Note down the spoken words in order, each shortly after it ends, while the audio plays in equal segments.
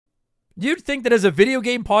You'd think that as a video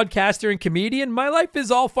game podcaster and comedian, my life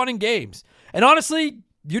is all fun and games. And honestly,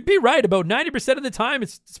 you'd be right. About 90% of the time,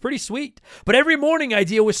 it's pretty sweet. But every morning, I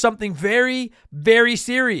deal with something very, very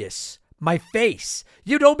serious. My face.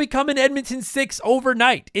 You don't become an Edmonton Six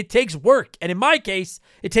overnight. It takes work. And in my case,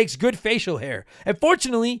 it takes good facial hair. And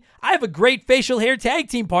fortunately, I have a great facial hair tag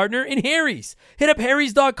team partner in Harry's. Hit up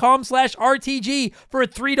harrys.com/RTG for a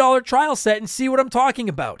 $3 trial set and see what I'm talking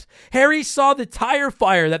about. Harry's saw the tire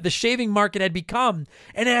fire that the shaving market had become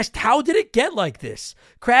and asked, how did it get like this?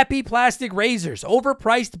 Crappy plastic razors,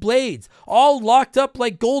 overpriced blades, all locked up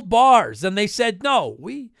like gold bars. And they said, no,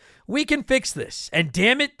 we can fix this. And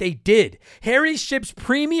damn it, they did. Harry's ships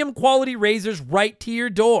premium quality razors right to your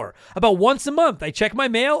door. About once a month, I check my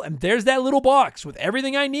mail, and there's that little box with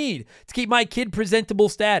everything I need to keep my kid presentable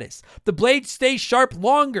status. The blades stay sharp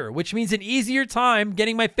longer, which means an easier time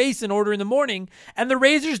getting my face in order in the morning, and the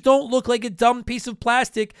razors don't look like a dumb piece of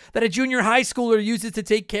plastic that a junior high schooler uses to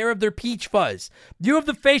take care of their peach fuzz. You have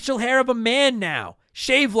the facial hair of a man now.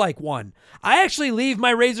 Shave like one. I actually leave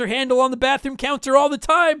my razor handle on the bathroom counter all the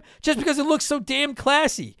time just because it looks so damn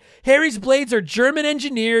classy. Harry's blades are German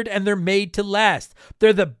engineered and they're made to last.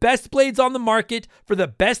 They're the best blades on the market for the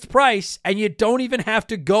best price, and you don't even have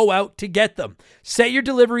to go out to get them. Set your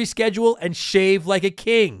delivery schedule and shave like a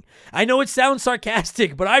king. I know it sounds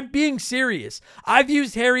sarcastic, but I'm being serious. I've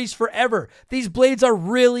used Harry's forever. These blades are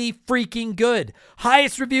really freaking good.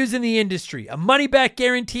 Highest reviews in the industry, a money-back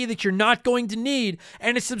guarantee that you're not going to need,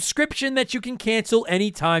 and a subscription that you can cancel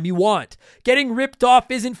anytime you want. Getting ripped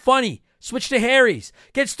off isn't funny. Switch to Harry's.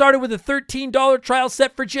 Get started with a $13 trial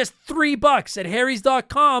set for just $3 at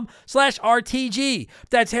harrys.com/RTG.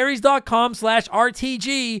 That's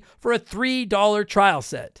harrys.com/RTG for a $3 trial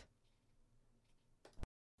set.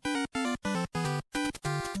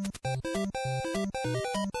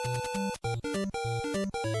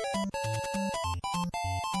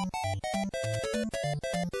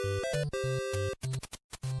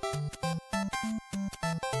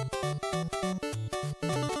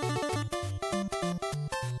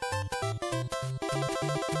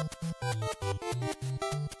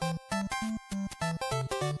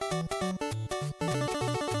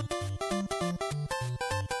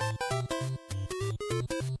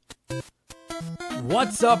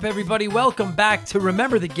 What's up, everybody? Welcome back to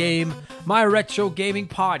Remember the Game, my retro gaming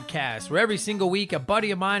podcast, where every single week a buddy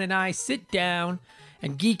of mine and I sit down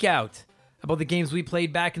and geek out about the games we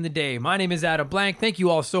played back in the day. My name is Adam Blank. Thank you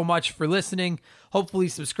all so much for listening, hopefully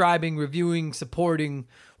subscribing, reviewing, supporting,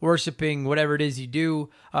 worshiping, whatever it is you do.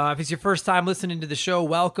 If it's your first time listening to the show,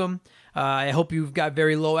 welcome. I hope you've got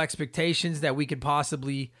very low expectations that we could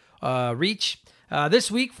possibly reach.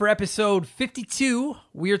 This week for episode 52,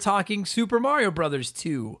 we are talking Super Mario Bros.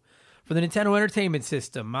 2 for the Nintendo Entertainment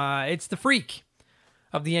System. It's the freak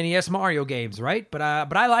of the NES Mario games, right? But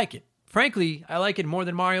I like it. Frankly, I like it more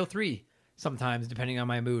than Mario 3 sometimes, depending on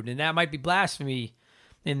my mood. And that might be blasphemy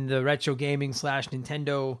in the retro gaming /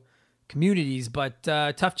 Nintendo communities, but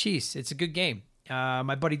tough cheese. It's a good game.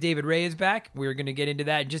 My buddy David Ray is back. We're going to get into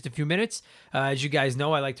that in just a few minutes. As you guys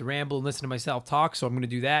know, I like to ramble and listen to myself talk, so I'm going to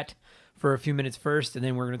do that for a few minutes first, and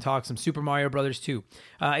then we're going to talk some Super Mario Bros. 2.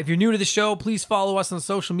 If you're new to the show, please follow us on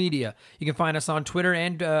social media. You can find us on Twitter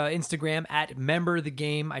and Instagram at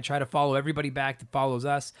 @MemberTheGame. I try to follow everybody back that follows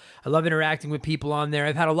us. I love interacting with people on there.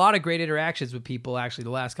 I've had a lot of great interactions with people, actually,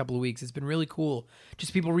 the last couple of weeks. It's been really cool.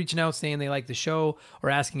 Just people reaching out saying they like the show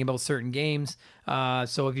or asking about certain games.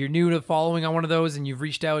 So if you're new to following on one of those and you've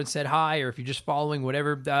reached out and said hi, or if you're just following,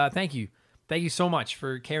 whatever, thank you. Thank you so much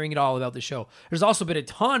for caring it all about the show. There's also been a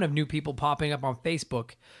ton of new people popping up on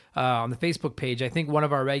Facebook, on the Facebook page. I think one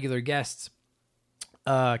of our regular guests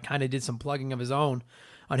kind of did some plugging of his own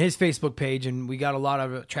on his Facebook page, and we got a lot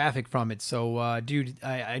of traffic from it. So, dude,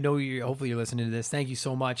 I know hopefully you're listening to this. Thank you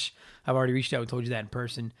so much. I've already reached out and told you that in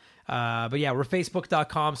person. But yeah, we're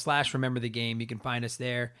facebook.com/rememberthegame. You can find us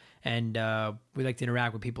there, and we like to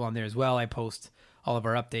interact with people on there as well. I post all of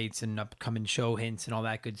our updates and upcoming show hints and all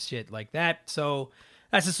that good shit like that. So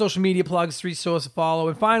that's the social media plugs, 3 shows to follow.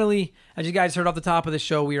 And finally, as you guys heard off the top of the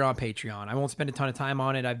show, we are on Patreon. I won't spend a ton of time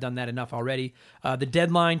on it. I've done that enough already. The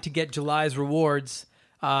deadline to get July's rewards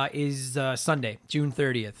is Sunday, June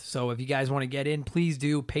 30th. So if you guys want to get in, please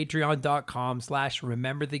do.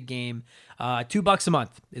 Patreon.com/rememberthegame. $2 a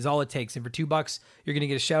month is all it takes. And for $2, you're going to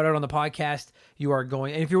get a shout out on the podcast. You are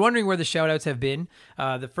going, and if you're wondering where the shout outs have been,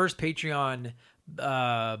 the first Patreon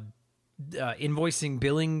invoicing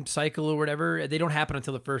billing cycle or whatever, they don't happen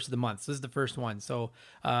until the first of the month. So this is the first one. So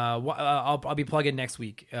I'll be plugging next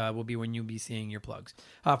week. Will be when you'll be seeing your plugs.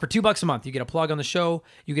 For $2 a month, you get a plug on the show.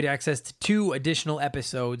 You get access to 2 additional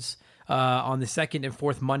episodes on the second and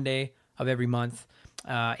fourth Monday of every month.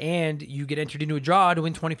 And you get entered into a draw to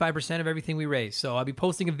win 25% of everything we raise. So I'll be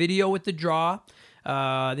posting a video with the draw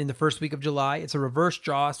in the first week of July. It's a reverse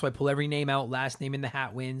draw, so I pull every name out, last name in the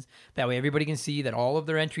hat wins. That way everybody can see that all of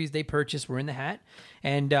their entries they purchased were in the hat.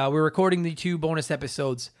 And we're recording the 2 bonus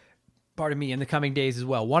episodes, pardon me, in the coming days as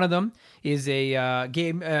well. One of them is a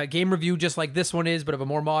game review just like this one is, but of a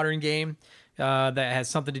more modern game that has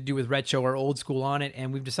something to do with retro or old school on it.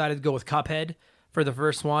 And we've decided to go with Cuphead for the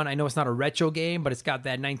first one. I know it's not a retro game, but it's got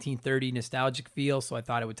that 1930 nostalgic feel, so I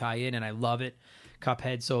thought it would tie in, and I love it,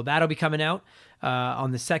 Cuphead. So that'll be coming out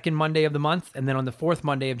on the second Monday of the month, and then on the fourth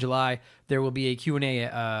Monday of July, there will be a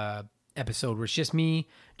Q&A episode where it's just me,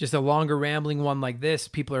 just a longer rambling one like this.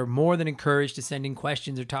 People are more than encouraged to send in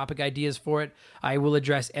questions or topic ideas for it. I will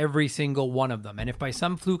address every single one of them. And if by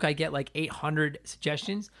some fluke I get like 800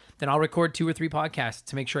 suggestions, then I'll record 2 or 3 podcasts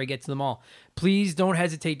to make sure I get to them all. Please don't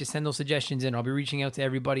hesitate to send those suggestions in. I'll be reaching out to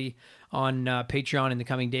everybody on Patreon in the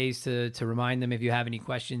coming days to remind them if you have any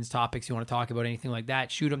questions, topics you want to talk about, anything like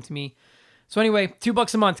that, shoot them to me. So anyway,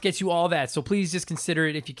 $2 a month gets you all that. So please just consider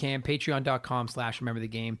it if you can.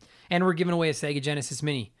 Patreon.com/rememberthegame. And we're giving away a Sega Genesis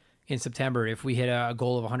Mini in September if we hit a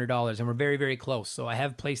goal of $100. And we're very, very close. So I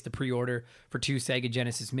have placed a pre-order for 2 Sega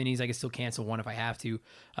Genesis Minis. I can still cancel one if I have to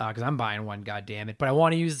because I'm buying one, God damn it. But I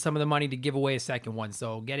want to use some of the money to give away a second one.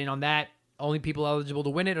 So get in on that. Only people eligible to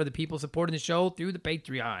win it are the people supporting the show through the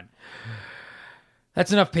Patreon.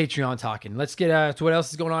 That's enough Patreon talking. Let's get to what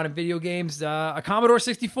else is going on in video games. A Commodore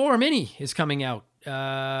 64 Mini is coming out.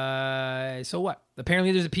 So what?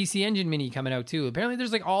 Apparently there's a PC Engine Mini coming out too. Apparently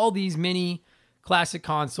there's like all these mini classic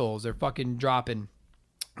consoles are fucking dropping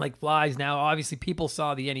like flies now. Obviously people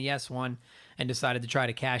saw the NES one and decided to try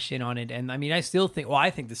to cash in on it. And I mean, I still think, I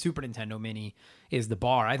think the Super Nintendo Mini is the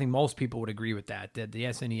bar. I think most people would agree with that the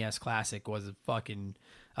SNES Classic was a fucking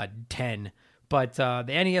 10. But the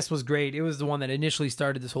NES was great. It was the one that initially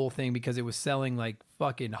started this whole thing because it was selling like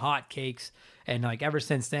fucking hotcakes. And like ever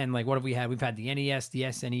since then, like what have we had? We've had the NES, the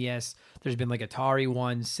SNES. There's been like Atari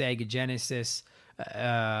one, Sega Genesis.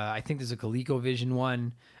 I think there's a ColecoVision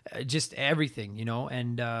one. Just everything, you know.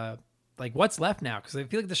 And like what's left now? Because I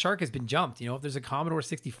feel like the shark has been jumped. You know, if there's a Commodore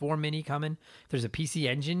 64 Mini coming, if there's a PC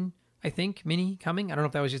Engine, I think, Mini coming. I don't know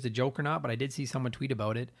if that was just a joke or not, but I did see someone tweet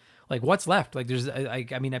about it. Like what's left? Like there's, I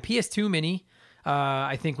mean, a PS2 Mini.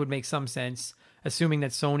 I think would make some sense, assuming that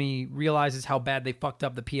Sony realizes how bad they fucked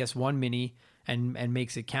up the PS1 Mini and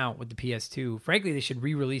makes it count with the PS2. Frankly, they should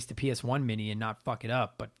re-release the PS1 Mini and not fuck it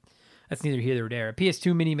up, but that's neither here nor there. A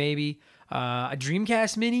PS2 Mini maybe. A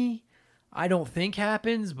Dreamcast Mini, I don't think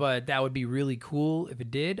happens, but that would be really cool if it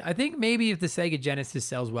did. I think maybe if the Sega Genesis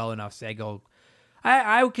sells well enough, Sega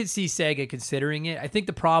I could see Sega considering it. I think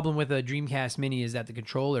the problem with a Dreamcast Mini is that the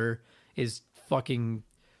controller is fucking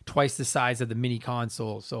twice the size of the mini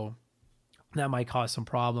console, so that might cause some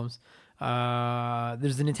problems.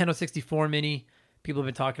 There's the Nintendo 64 Mini people have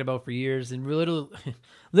been talking about for years, and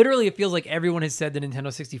literally it feels like everyone has said the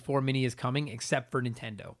Nintendo 64 Mini is coming except for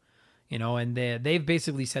Nintendo, you know, and they've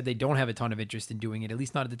basically said they don't have a ton of interest in doing it, at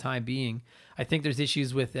least not at the time being. I think there's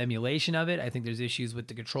issues with emulation of it. I think there's issues with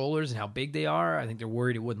the controllers and how big they are. I think they're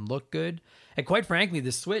worried it wouldn't look good. And quite frankly,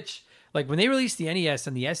 the Switch, like when they released the NES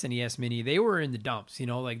and the SNES Mini, they were in the dumps, you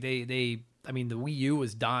know, like I mean, the Wii U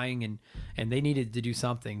was dying and they needed to do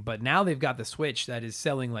something, but now they've got the Switch that is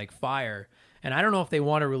selling like fire. And I don't know if they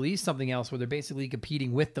want to release something else where they're basically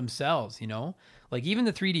competing with themselves, you know, like even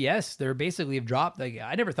the 3DS, they're basically have dropped. Like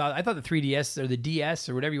I thought the 3DS or the DS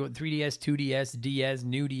or whatever you want, 3DS, 2DS, DS,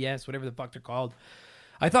 new DS, whatever the fuck they're called.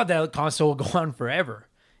 I thought that console would go on forever.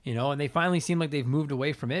 You know, and they finally seem like they've moved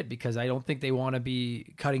away from it because I don't think they want to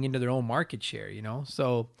be cutting into their own market share, you know?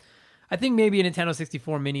 So I think maybe a Nintendo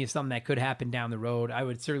 64 Mini is something that could happen down the road. I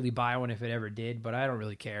would certainly buy one if it ever did, but I don't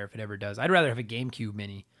really care if it ever does. I'd rather have a GameCube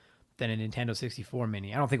Mini than a Nintendo 64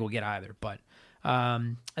 Mini. I don't think we'll get either, but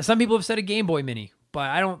some people have said a Game Boy Mini, but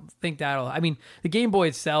I don't think I mean, the Game Boy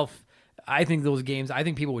itself, I think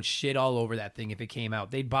people would shit all over that thing if it came out.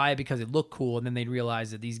 They'd buy it because it looked cool, and then they'd realize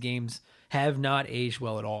that these games have not aged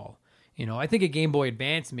well at all. You know, I think a Game Boy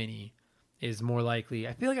Advance Mini is more likely.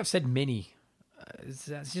 I feel like I've said Mini.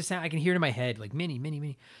 It's just I can hear it in my head, like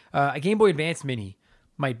Mini. A Game Boy Advance Mini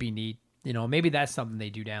might be neat. You know, maybe that's something they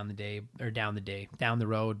do down the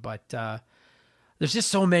road. But there's just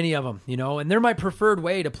so many of them, you know, and they're my preferred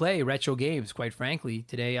way to play retro games. Quite frankly,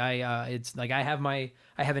 today it's like I have an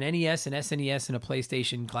NES, an SNES, and a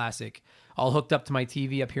PlayStation Classic all hooked up to my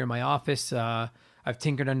TV up here in my office. I've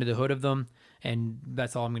tinkered under the hood of them, and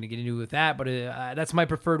that's all I'm going to get into with that. But that's my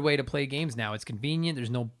preferred way to play games now. It's convenient.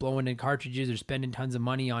 There's no blowing in cartridges or spending tons of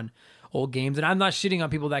money on old games. And I'm not shitting on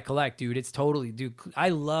people that collect, dude. It's totally, dude. I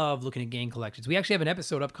love looking at game collections. We actually have an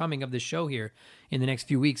episode upcoming of this show here in the next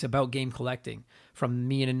few weeks about game collecting from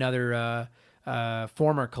me and another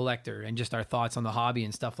former collector, and just our thoughts on the hobby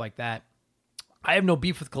and stuff like that. I have no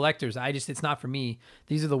beef with collectors. It's not for me.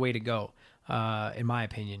 These are the way to go, in my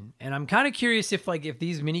opinion. And I'm kind of curious if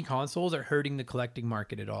these mini consoles are hurting the collecting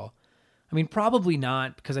market at all. I mean, probably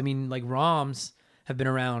not, because ROMs have been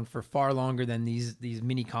around for far longer than these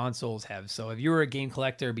mini consoles have. So if you were a game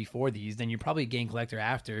collector before these, then you're probably a game collector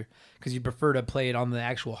after, because you prefer to play it on the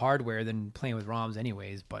actual hardware than playing with ROMs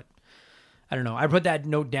anyways. But I don't know. I put that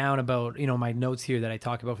note down about, my notes here that I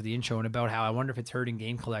talk about for the intro, and about how I wonder if it's hurting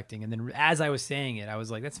game collecting. And then as I was saying it, I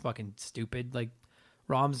was like, that's fucking stupid. Like,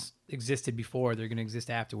 ROMs existed before. They're going to exist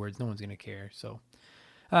afterwards. No one's going to care. So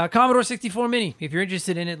Commodore 64 Mini, if you're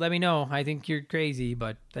interested in it, let me know. I think you're crazy,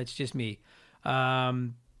 but that's just me.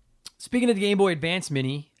 Speaking of the Game Boy Advance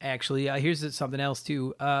Mini, actually, here's something else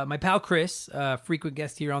too. My pal Chris, frequent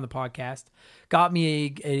guest here on the podcast, got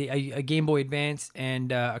me a Game Boy Advance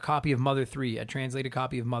and a copy of Mother 3, a translated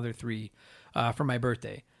copy of Mother 3 for my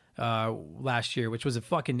birthday last year, which was a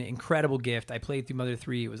fucking incredible gift. I played through Mother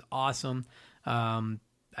 3. It was awesome.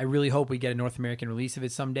 I really hope we get a North American release of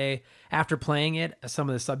it someday. After playing it, some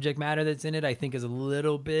of the subject matter that's in it, I think, is a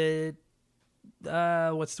little bit,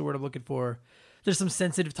 what's the word I'm looking for? There's some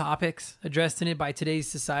sensitive topics addressed in it by today's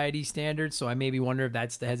society standards, so I maybe wonder if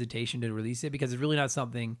that's the hesitation to release it, because it's really not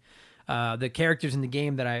something. The characters in the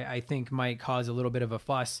game that I think might cause a little bit of a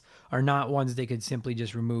fuss are not ones they could simply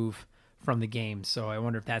just remove from the game, so I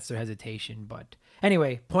wonder if that's their hesitation. But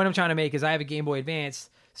anyway, point I'm trying to make is I have a Game Boy Advance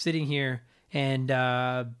sitting here, and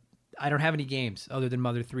I don't have any games other than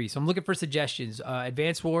Mother 3, so I'm looking for suggestions.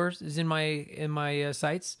 Advance Wars is in my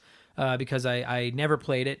sights. Because I never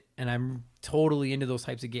played it, and I'm totally into those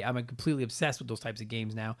types of games. I'm completely obsessed with those types of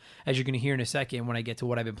games now, as you're going to hear in a second when I get to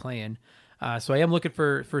what I've been playing. So I am looking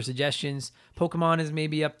for suggestions. Pokemon is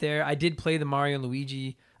maybe up there. I did play the Mario and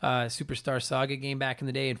Luigi Superstar Saga game back in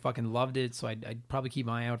the day and fucking loved it, so I'd probably keep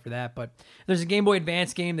my eye out for that. But if there's a Game Boy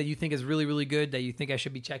Advance game that you think is really, really good, that you think I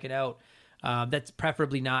should be checking out, that's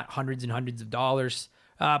preferably not hundreds and hundreds of dollars.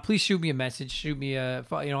 Please shoot me a message. Shoot me on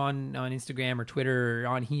Instagram or Twitter or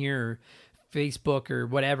on here or Facebook or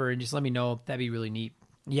whatever, and just let me know. That'd be really neat.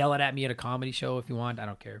 Yell it at me at a comedy show if you want. I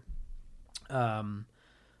don't care. On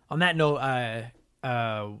that note,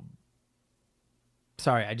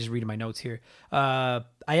 sorry, I just reading my notes here. I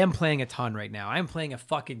am playing a ton right now. I am playing a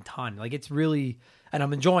fucking ton. Like, it's really, and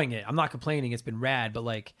I'm enjoying it. I'm not complaining. It's been rad, but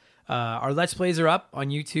like, our Let's Plays are up on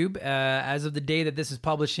YouTube as of the day that this is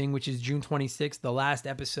publishing, which is June 26th. The last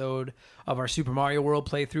episode of our Super Mario World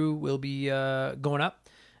playthrough will be going up.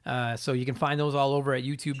 So you can find those all over at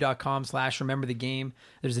youtube.com/rememberthegame.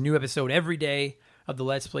 There's a new episode every day of the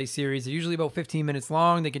Let's Play series. They're usually about 15 minutes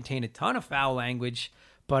long. They contain a ton of foul language,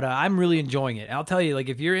 but I'm really enjoying it. And I'll tell you, like,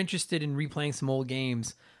 if you're interested in replaying some old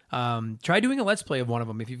games, try doing a Let's Play of one of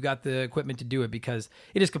them if you've got the equipment to do it, because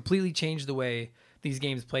it has completely changed the way these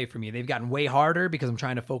games play for me. They've gotten way harder because I'm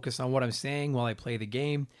trying to focus on what I'm saying while I play the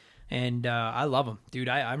game, and I love them, dude.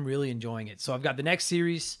 I'm really enjoying it. So I've got the next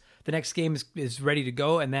series. The next game is ready to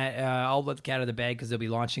go, and that I'll let the cat out of the bag because they'll be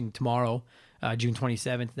launching tomorrow, June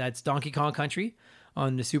 27th. That's Donkey Kong Country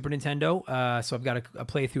on the Super Nintendo. So I've got a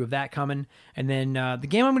playthrough of that coming, and then the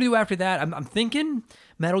game I'm going to do after that, I'm thinking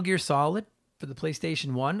Metal Gear Solid for the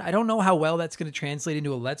PlayStation 1. I don't know how well that's going to translate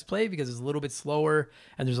into a Let's Play because it's a little bit slower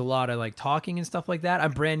and there's a lot of like talking and stuff like that.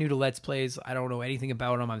 I'm brand new to Let's Plays. I don't know anything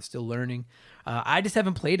about them. I'm still learning. I just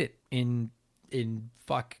haven't played it in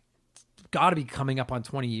gotta be coming up on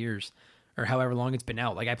 20 years or however long it's been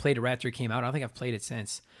out. Like, I played it right after it came out. I don't think I've played it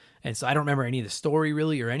since. And so I don't remember any of the story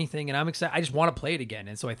really or anything. And I'm excited. I just want to play it again.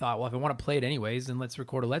 And so I thought, well, if I want to play it anyways, then let's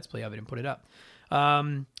record a Let's Play of it and put it up.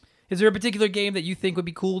 Is there a particular game that you think would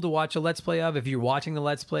be cool to watch a Let's Play of? If you're watching the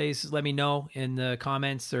Let's Plays, let me know in the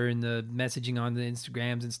comments or in the messaging on the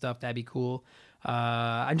Instagrams and stuff. That'd be cool.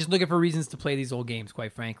 I'm just looking for reasons to play these old games,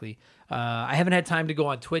 quite frankly. I haven't had time to go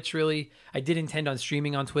on Twitch, really. I did intend on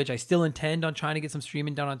streaming on Twitch. I still intend on trying to get some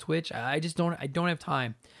streaming done on Twitch. I don't have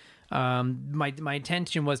time. My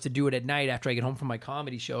intention was to do it at night after I get home from my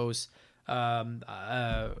comedy shows. I'm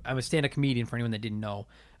a stand-up comedian for anyone that didn't know.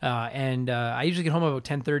 And I usually get home about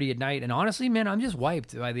 10:30 at night. And honestly, man, I'm just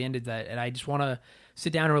wiped by the end of that. And I just want to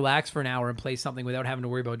sit down and relax for an hour and play something without having to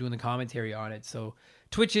worry about doing the commentary on it. So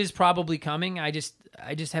Twitch is probably coming. I just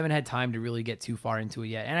haven't had time to really get too far into it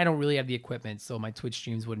yet. And I don't really have the equipment, so my Twitch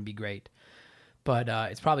streams wouldn't be great. But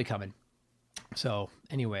it's probably coming. So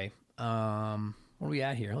anyway, what are we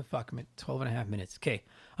at here? Holy fuck, I'm at 12 and a half minutes. Okay,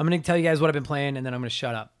 I'm going to tell you guys what I've been playing, and then I'm going to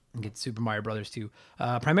shut up. and get Super Mario Brothers 2.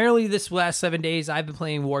 Primarily this last 7 days, I've been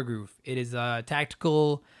playing Wargroove. It is a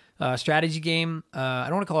tactical strategy game. I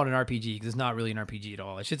don't want to call it an RPG because it's not really an RPG at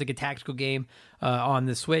all. It's just like a tactical game on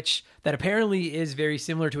the Switch that apparently is very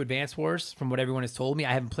similar to Advance Wars from what everyone has told me.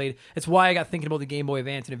 I haven't played. It's why I got thinking about the Game Boy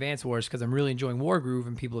Advance and Advance Wars because I'm really enjoying Wargroove,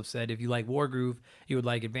 and people have said if you like Wargroove, you would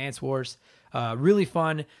like Advance Wars. Really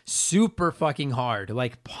fun, super fucking hard,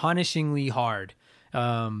 like punishingly hard.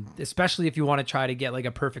 Especially if you want to try to get like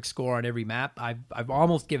a perfect score on every map. I've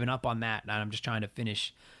almost given up on that, and I'm just trying to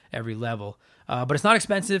finish every level. But it's not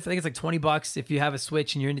expensive. I think it's like $20 if you have a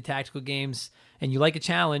Switch and you're into tactical games and you like a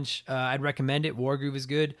challenge. I'd recommend it. Wargroove is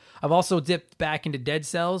good. I've also dipped back into Dead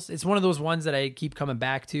Cells. It's one of those ones that I keep coming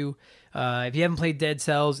back to. If you haven't played Dead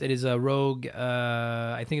Cells, it is a rogue.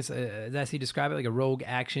 I think that's how you describe it, like a rogue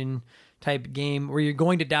action type game where you're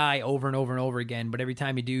going to die over and over and over again. But every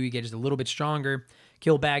time you do, you get just a little bit stronger.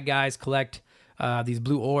 Kill bad guys, collect these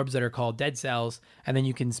blue orbs that are called Dead Cells, and then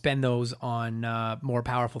you can spend those on more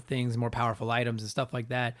powerful things, more powerful items and stuff like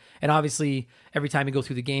that. And obviously, every time you go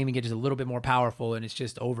through the game, you get just a little bit more powerful, and it's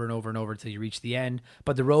just over and over and over until you reach the end.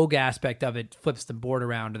 But the rogue aspect of it flips the board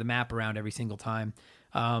around or the map around every single time.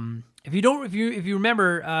 If you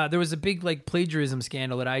remember, there was a big like plagiarism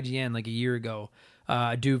scandal at IGN like a year ago.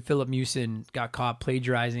 Dude Philip Mewson got caught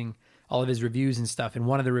plagiarizing all of his reviews and stuff. And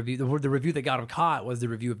one of the review that got him caught was the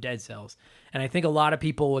review of Dead Cells. And I think a lot of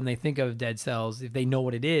people, when they think of Dead Cells, if they know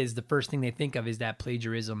what it is, the first thing they think of is that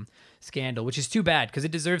plagiarism scandal, which is too bad because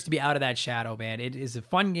it deserves to be out of that shadow, man. It is a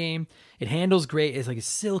fun game. It handles great. It's like a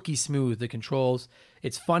silky smooth, the controls.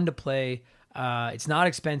 It's fun to play. It's not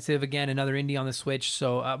expensive. Again, another indie on the Switch.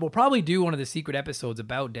 So we'll probably do one of the secret episodes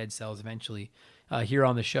about Dead Cells eventually here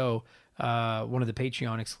on the show. One of the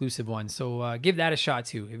Patreon exclusive ones. So give that a shot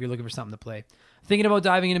too if you're looking for something to play. Thinking about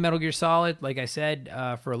diving into Metal Gear Solid, like I said,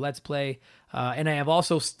 for a Let's Play. And I have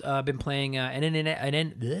also been playing an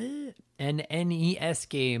NES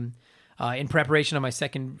game in preparation of my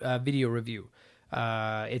second video review.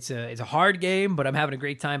 It's a hard game, but I'm having a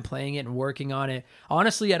great time playing it and working on it.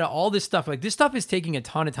 Honestly, out of all this stuff, like this stuff is taking a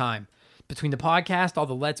ton of time. Between the podcast, all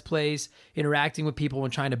the Let's Plays, interacting with people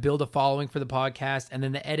and trying to build a following for the podcast, and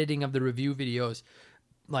then the editing of the review videos,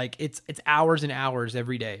 like it's hours and hours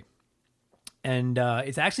every day. And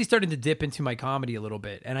it's actually starting to dip into my comedy a little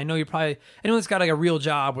bit. And I know anyone that's got like a real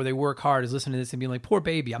job where they work hard is listening to this and being like, poor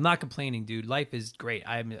baby. I'm not complaining, dude. Life is great.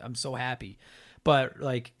 I'm so happy. But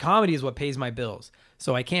like comedy is what pays my bills.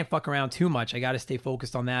 So I can't fuck around too much. I got to stay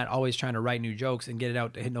focused on that. Always trying to write new jokes and get it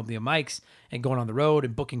out, hitting up the mics and going on the road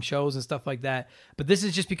and booking shows and stuff like that. But this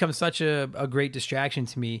has just become such a great distraction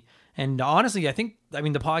to me. And honestly, the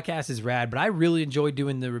podcast is rad, but I really enjoy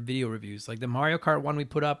doing the video reviews. Like the Mario Kart one we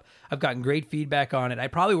put up, I've gotten great feedback on it. I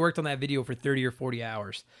probably worked on that video for 30 or 40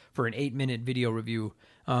 hours for an 8-minute video review.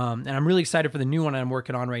 And I'm really excited for the new one I'm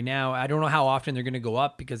working on right now. I don't know how often they're going to go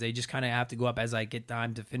up because they just kind of have to go up as I get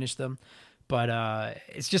time to finish them. But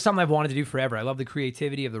it's just something I've wanted to do forever. I love the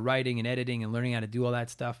creativity of the writing and editing and learning how to do all that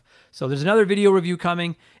stuff. So there's another video review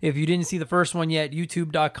coming. If you didn't see the first one yet,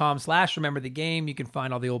 youtube.com/rememberthegame. You can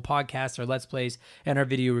find all the old podcasts, our Let's Plays, and our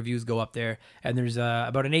video reviews go up there. And there's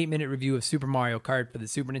about an 8-minute review of Super Mario Kart for the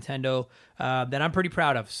Super Nintendo that I'm pretty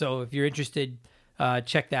proud of. So if you're interested,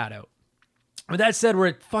 check that out. With that said, we're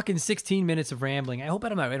at fucking 16 minutes of rambling. I hope I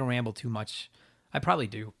don't ramble too much. I probably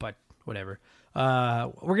do, but whatever.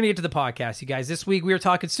 We're going to get to the podcast, you guys. This week we are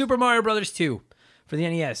talking Super Mario Brothers 2 for the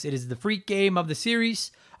NES. It is the freak game of the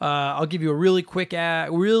series. I'll give you a really quick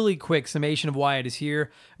summation of why it is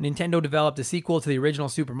here. Nintendo developed a sequel to the original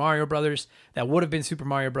Super Mario Brothers that would have been Super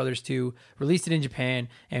Mario Brothers 2, released it in Japan,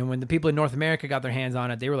 and when the people in North America got their hands on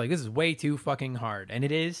it, they were like, this is way too fucking hard. And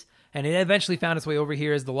it is. And it eventually found its way over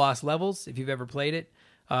here as The Lost Levels, if you've ever played it.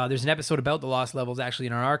 There's an episode about the Lost Levels actually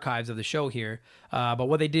in our archives of the show here. But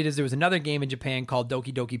what they did is there was another game in Japan called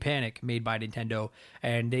Doki Doki Panic made by Nintendo,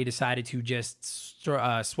 and they decided to just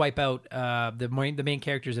swipe out the main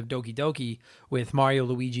characters of Doki Doki with Mario,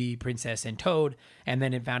 Luigi, Princess, and Toad, and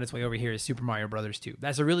then it found its way over here as Super Mario Brothers 2.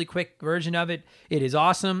 That's a really quick version of it. It is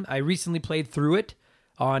awesome. I recently played through it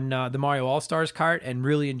on the Mario All-Stars cart and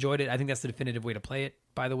really enjoyed it. I think that's the definitive way to play it.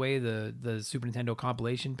 By the way, the Super Nintendo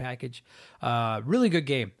compilation package, really good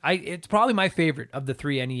game. It's probably my favorite of the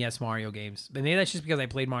 3 NES Mario games. And maybe that's just because I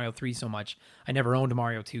played Mario 3 so much. I never owned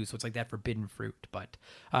Mario 2, so it's like that forbidden fruit. But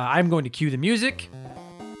I'm going to cue the music.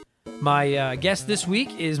 My guest this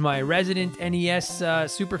week is my resident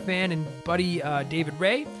NES super fan and buddy, David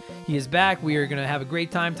Ray. He is back. We are going to have a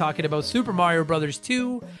great time talking about Super Mario Brothers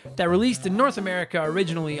 2 that released in North America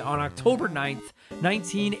originally on October 9th,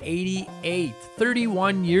 1988.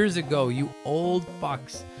 31 years ago, you old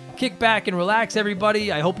fucks. kick back and relax,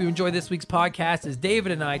 everybody. I hope you enjoy this week's podcast as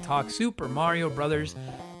David and I talk Super Mario Brothers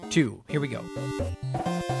 2. Here we go.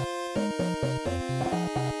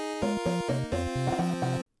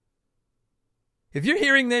 If you're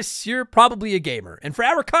hearing this, you're probably a gamer. And for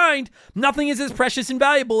our kind, nothing is as precious and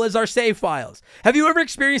valuable as our save files. Have you ever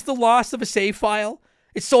experienced the loss of a save file?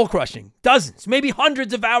 It's soul-crushing. Dozens, maybe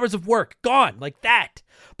hundreds of hours of work gone like that.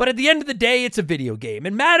 But at the end of the day, it's a video game.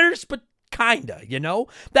 It matters, but kinda, you know?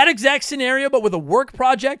 That exact scenario, but with a work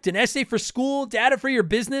project, an essay for school, data for your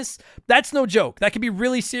business, that's no joke. That can be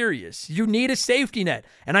really serious. You need a safety net.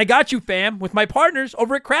 And I got you, fam, with my partners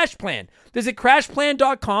over at CrashPlan. Visit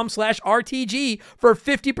CrashPlan.com/RTG for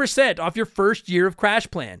 50% off your first year of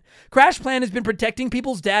CrashPlan. CrashPlan has been protecting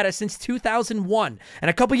people's data since 2001. And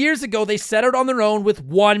a couple years ago, they set out on their own with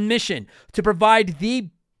one mission: to provide the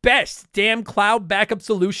best damn cloud backup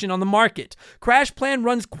solution on the market. CrashPlan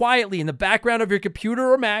runs quietly in the background of your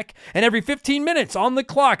computer or Mac, and every 15 minutes on the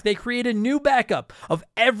clock, they create a new backup of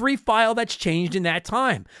every file that's changed in that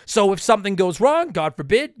time. So if something goes wrong, God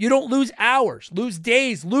forbid, you don't lose hours, lose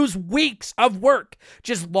days, lose weeks of work.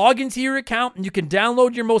 Just log into your account and you can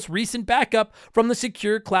download your most recent backup from the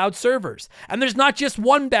secure cloud servers. And there's not just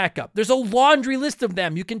one backup. There's a laundry list of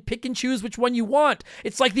them. You can pick and choose which one you want.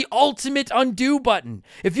 It's like the ultimate undo button.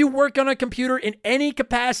 If you work on a computer in any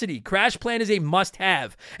capacity, CrashPlan is a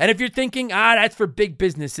must-have. And if you're thinking, that's for big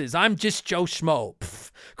businesses, I'm just Joe Schmo.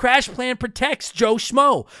 CrashPlan protects Joe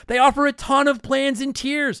Schmo. They offer a ton of plans and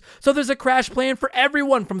tiers. So there's a CrashPlan for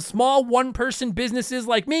everyone, from small one-person businesses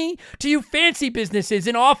like me to you fancy businesses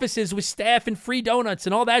in offices with staff and free donuts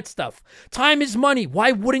and all that stuff. Time is money.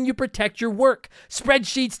 Why wouldn't you protect your work?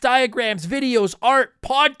 Spreadsheets, diagrams, videos, art,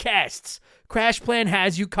 podcasts. CrashPlan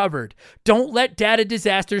has you covered. Don't let data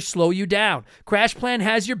disasters slow you down. CrashPlan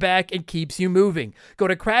has your back and keeps you moving. Go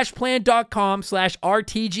to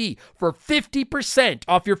CrashPlan.com/RTG for 50%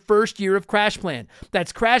 off your first year of CrashPlan.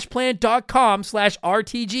 That's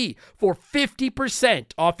CrashPlan.com/RTG for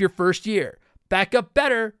 50% off your first year. Back up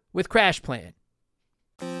better with CrashPlan.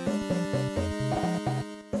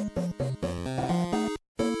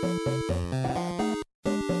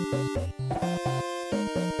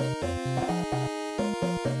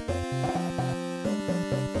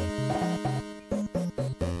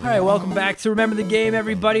 All right, welcome back to Remember the Game,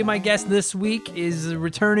 everybody. My guest this week is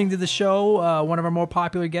returning to the show, one of our more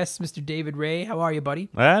popular guests, Mr. David Ray. How are you, buddy?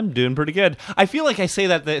 I'm doing pretty good. I feel like I say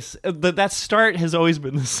that that start has always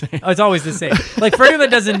been the same. Oh, it's always the same. Like, for anyone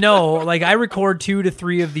that doesn't know, like, I record 2 to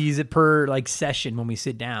 3 of these per, like, session when we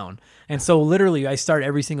sit down. And so, literally, I start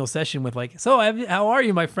every single session with, like, so, how are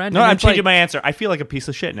you, my friend? No, and I'm changing my answer. I feel like a piece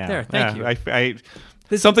of shit now. There, thank you.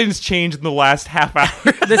 Something's changed in the last half hour.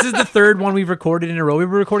 This is the third one we've recorded in a row. We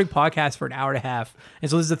were recording podcasts for an hour and a half.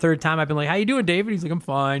 And so this is the third time I've been like, how you doing, David? He's like, I'm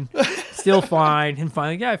fine. Still fine. And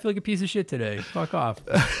finally, yeah, I feel like a piece of shit today. Fuck off.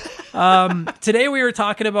 Today we were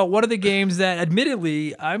talking about one of the games that,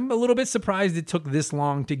 admittedly, I'm a little bit surprised it took this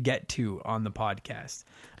long to get to on the podcast.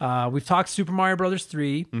 We've talked Super Mario Brothers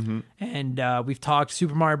 3, and we've talked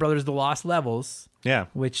Super Mario Brothers The Lost Levels. Yeah.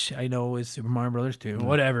 Which I know is Super Mario Brothers 2,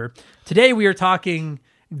 whatever. Today we are talking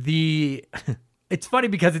it's funny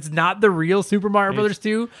because it's not the real Super Mario Brothers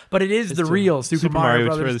 2, but it is the real Super Mario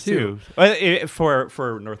Brothers 2.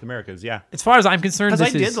 For North Americas, yeah. As far as I'm concerned, because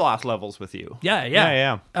I did Lost Levels with you.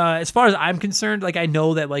 Yeah. As far as I'm concerned, like, I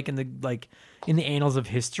know that, like, in the annals of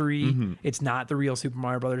history, it's not the real Super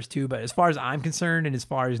Mario Brothers 2, but as far as I'm concerned and as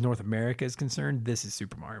far as North America is concerned, this is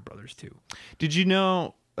Super Mario Brothers 2. Did you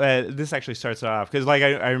know this actually starts off because, like,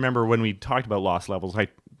 I remember when we talked about Lost Levels,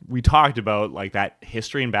 we talked about, like, that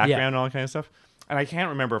history and background and all that kind of stuff, and I can't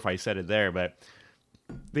remember if I said it there, but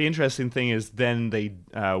the interesting thing is then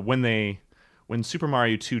when Super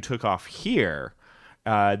Mario 2 took off here,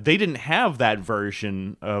 they didn't have that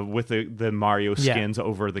version with the Mario skins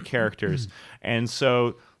over the characters, and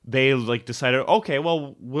so they, like, decided, okay,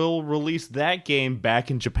 well, we'll release that game back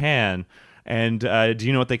in Japan. And do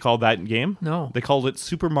you know what they called that game? No. They called it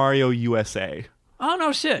Super Mario USA. Oh,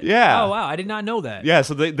 no shit. Yeah. Oh, wow. I did not know that. Yeah,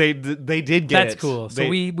 so they did get it. That's cool. So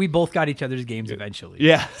we both got each other's games eventually.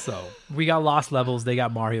 Yeah. So we got Lost Levels. They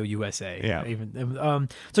got Mario USA. Yeah.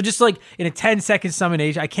 So just like in a 10-second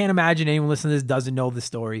summation, I can't imagine anyone listening to this doesn't know the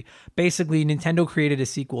story. Basically, Nintendo created a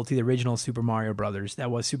sequel to the original Super Mario Brothers.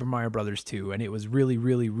 That was Super Mario Brothers 2. And it was really,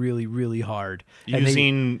 really, really, really hard.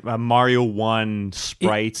 Using Mario 1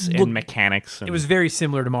 sprites and mechanics. It was very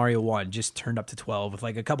similar to Mario 1, just turned up to 12 with,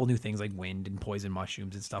 like, a couple new things like wind and poison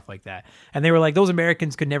mushrooms and stuff like that. And they were like, those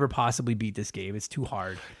Americans could never possibly beat this game. It's too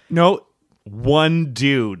hard. No, one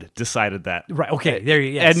dude decided that. Right. Okay. There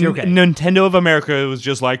you go. Yes, And okay. Nintendo of America was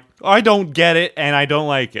just like, I don't get it and I don't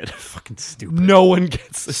like it. Fucking stupid. No one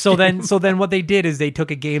gets this So game. then what they did is they took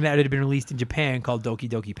a game that had been released in Japan called Doki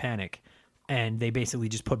Doki Panic, and they basically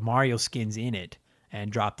just put Mario skins in it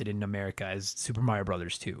and dropped it in America as Super Mario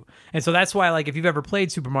Brothers 2. And so that's why, like, if you've ever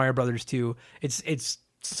played Super Mario Brothers 2, it's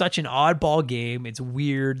such an oddball game. It's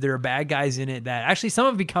weird. There are bad guys in it that actually some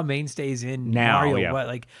have become mainstays in Now, Mario. yeah. But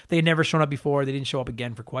like they had never shown up before. They didn't show up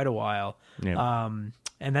again for quite a while. Yeah.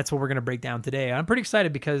 And that's what we're gonna break down today. I'm pretty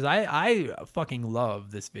excited because I fucking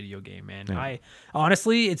love this video game, man. Yeah. I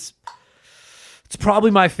honestly, it's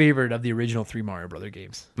probably my favorite of the original 3 Mario Brother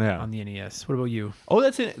games on the NES. What about you? Oh,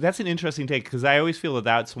 that's an interesting take because I always feel that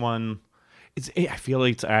that's one. I feel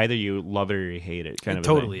like it's either you love it or you hate it. Kind It of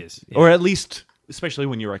totally thing. is, yeah. Or at least, especially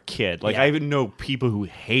when you're a kid. Like Yeah. I even know people who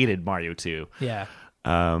hated Mario 2. Yeah.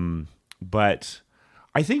 But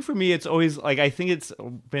I think for me, it's always like I think it's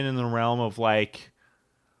been in the realm of like,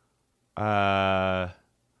 it's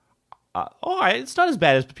not as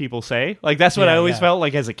bad as people say. Like that's what Yeah, I always yeah. felt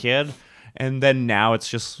like as a kid, and then now it's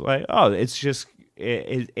just like, it's just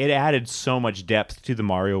it added so much depth to the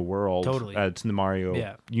Mario world, Totally. to the Mario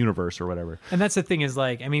Yeah. universe or whatever. And that's the thing is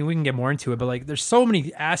like, I mean, we can get more into it, but like there's so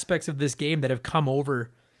many aspects of this game that have come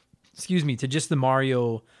over, to just the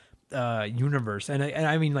Mario universe. And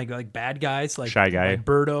I mean like bad guys, like Shy Guy. like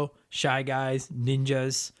Birdo, Shy Guys,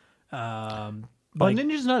 ninjas, Well,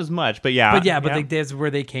 Ninja's not as much, but yeah, like that's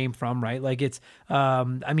where they came from, right? Like it's,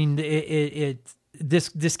 I mean,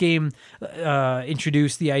 this game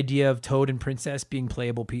introduced the idea of Toad and Princess being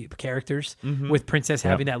playable characters, with Princess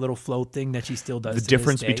having that little float thing that she still does. the to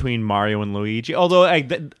difference this day. between Mario and Luigi. Although,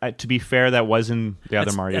 to be fair, that was in the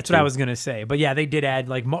other Mario. That's 2. what I was gonna say. But yeah, they did add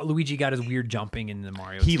like Luigi got his weird jumping in the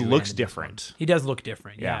Mario. He 2 looks and different. He does look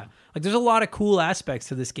different. Yeah. Like there's a lot of cool aspects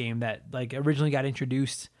to this game that like originally got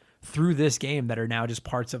introduced through this game that are now just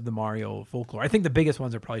parts of the Mario folklore. I think the biggest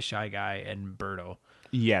ones are probably Shy Guy and Birdo.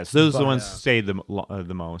 Yes, those are the But, ones stayed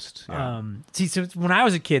the most. Yeah. So when I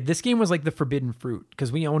was a kid, this game was like the forbidden fruit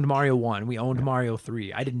because we owned Mario 1, we owned Mario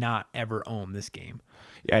 3. I did not ever own this game.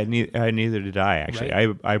 Yeah, neither did I actually.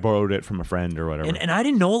 Right. I borrowed it from a friend or whatever. And I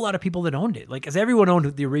didn't know a lot of people that owned it. Like, because everyone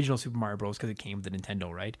owned the original Super Mario Bros. Because it came with the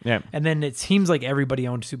Nintendo, right? Yeah. And then it seems like everybody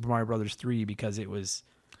owned Super Mario Brothers 3 because it was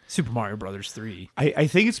Super Mario Brothers 3. I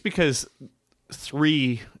think it's because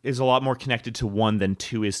 3 is a lot more connected to 1 than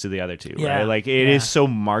 2 is to the other two. Yeah, Right? Like it is so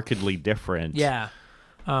markedly different. Yeah.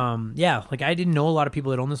 Like I didn't know a lot of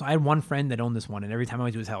people that owned this. I had one friend that owned this one, and every time I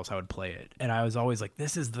went to his house, I would play it. And I was always like,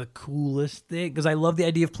 this is the coolest thing because I love the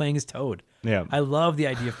idea of playing as Toad. Yeah. I love the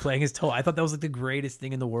idea of playing as Toad. I thought that was like the greatest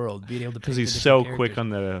thing in the world, being able to Because he's so quick on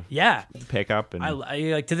the pickup. And I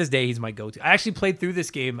like to this day he's my go-to. I actually played through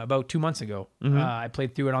this game about 2 months ago. I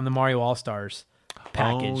played through it on the Mario All-Stars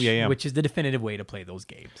package, which is the definitive way to play those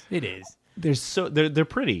games. It is. they're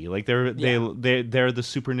pretty. Like they're the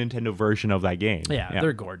Super Nintendo version of that game. Yeah,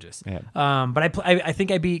 they're gorgeous. Yeah. But I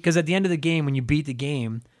think I beat because at the end of the game when you beat the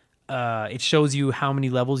game, it shows you how many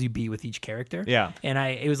levels you beat with each character. Yeah. And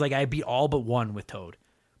it was like I beat all but one with Toad.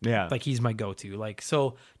 Yeah. Like he's my go-to. Like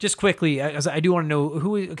so, just quickly, as I do want to know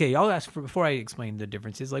who. Okay, I'll ask before I explain the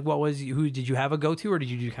differences. Like, who did you have a go-to, or did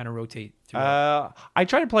you just kind of rotate through? I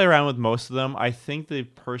tried to play around with most of them. I think the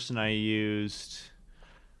person I used,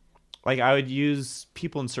 like I would use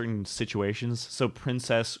people in certain situations. So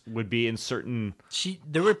Princess would be in certain.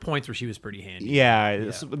 There were points where she was pretty handy. Yeah.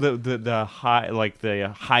 The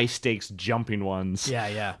high stakes jumping ones.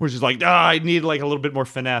 Yeah. Which is like, I need like a little bit more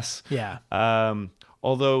finesse. Yeah.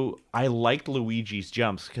 Although I liked Luigi's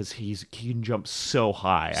jumps because he can jump so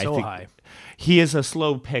high. So high. He is a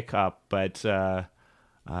slow pickup, but I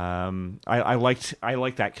liked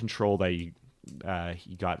that control that he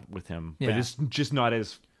got with him. Yeah. But it's just not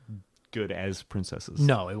as good as Princess's.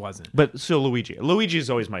 No, it wasn't. But still, Luigi is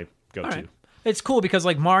always my go-to. All right. It's cool because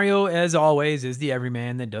like Mario, as always, is the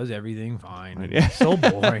everyman that does everything fine. Yeah. It's so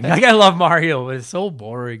boring. Like I love Mario, but it's so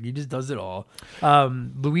boring. He just does it all.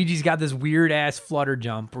 Luigi's got this weird ass flutter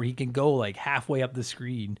jump where he can go like halfway up the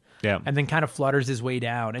screen. Yeah. And then kind of flutters his way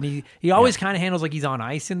down. And he always kind of handles like he's on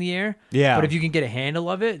ice in the air. Yeah. But if you can get a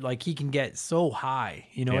handle of it, like he can get so high.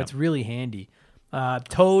 Yeah. It's really handy.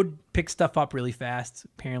 Toad picks stuff up really fast.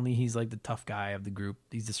 Apparently, he's like the tough guy of the group.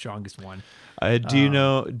 He's the strongest one. Do you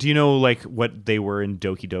know like what they were in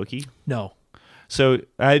Doki Doki? No. So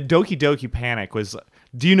Doki Doki Panic was.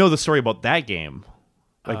 Do you know the story about that game?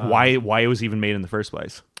 Like why it was even made in the first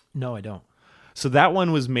place? No, I don't. So that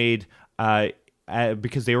one was made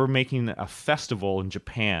because they were making a festival in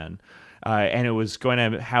Japan, and it was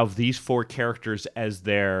going to have these 4 characters as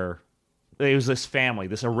their it was this family,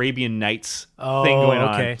 this Arabian Nights thing going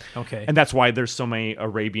on. Okay. And that's why there's so many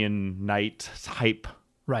Arabian Night hype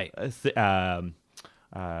Right. of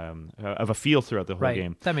a feel throughout the whole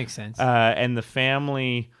game. That makes sense. And the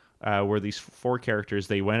family were these 4 characters.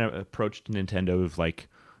 They approached Nintendo of like,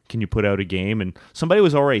 can you put out a game? And somebody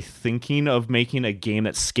was already thinking of making a game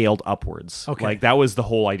that scaled upwards. Okay. Like that was the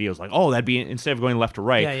whole idea. It was like, oh, that'd be instead of going left to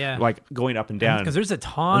right, Yeah. like going up and down. Because there's a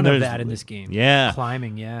ton of that in this game. Yeah.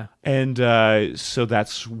 Climbing, yeah. And so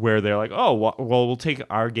that's where they're like, oh, well, we'll take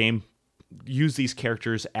our game, use these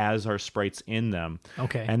characters as our sprites in them.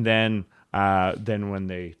 Okay. And then when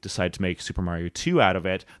they decide to make Super Mario 2 out of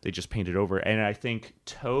it, they just painted over. And I think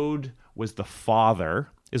Toad was the father,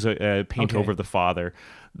 is a paint over of the father.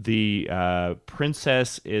 The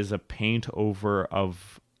princess is a paint over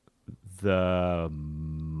of the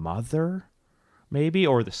mother, maybe,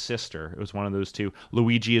 or the sister. It was one of those two.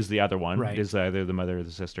 Luigi is the other one. Right. Is either the mother or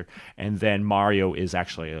the sister. And then Mario is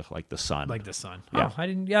actually like the son. Like the son. Yeah. Oh, I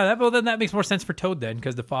didn't. Yeah, then that makes more sense for Toad then,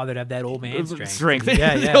 because the father'd have that old man strength.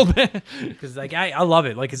 Yeah. Because like I love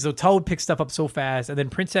it. Like so, Toad picks stuff up so fast, and then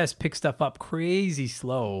Princess picks stuff up crazy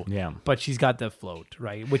slow. Yeah. But she's got the float,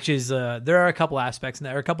 right? Which is there are a couple aspects, and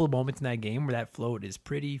there are a couple of moments in that game where that float is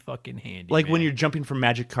pretty fucking handy. Like man. when you're jumping from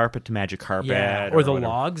magic carpet to magic carpet. Yeah, or the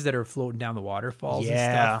whatever. logs that are floating down the waterfalls and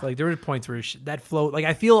Yeah. stuff. Like there were points where that float, like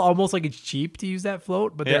I feel almost like it's cheap to use that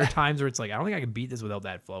float, but there Yeah. are times where it's like I don't think I can beat this without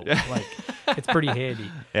that float. Like it's pretty handy.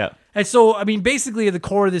 Yeah. And so I mean, basically at the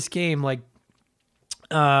core of this game, like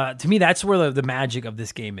to me, that's where the magic of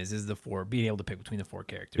this game is the 4 being able to pick between the 4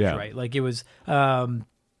 characters, Yeah. right? Like it was.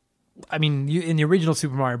 I mean, in the original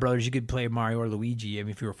Super Mario Brothers, you could play Mario or Luigi. I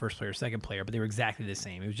mean, if you were first player or second player, but they were exactly the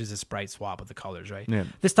same. It was just a sprite swap of the colors, right? Yeah.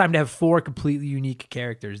 This time to have 4 completely unique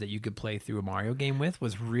characters that you could play through a Mario game with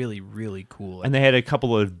was really, really cool. And they had a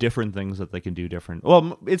couple of different things that they can do different.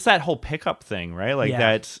 Well, it's that whole pickup thing, right? Like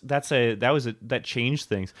Yeah. that changed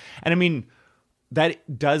things. And I mean,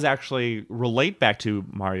 that does actually relate back to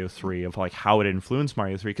Mario 3 of like how it influenced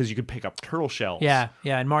Mario 3 because you could pick up turtle shells. Yeah.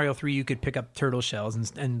 In Mario 3, you could pick up turtle shells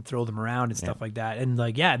and throw them around and stuff like that. And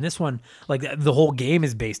like, yeah, in this one, like the whole game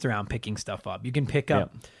is based around picking stuff up. You can pick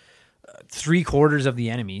up 3/4 of the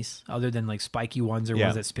enemies, other than like spiky ones or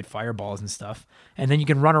ones that spit fireballs and stuff. And then you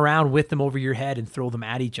can run around with them over your head and throw them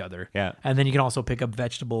at each other. Yeah. And then you can also pick up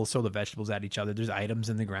vegetables, throw the vegetables at each other. There's items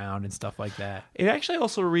in the ground and stuff like that. It actually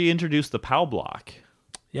also reintroduced the POW block.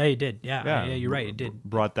 Yeah, you did. Yeah, you're right. It did.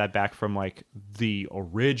 Brought that back from like the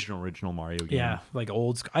original Mario game. Yeah, like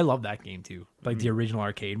I love that game too. Like the original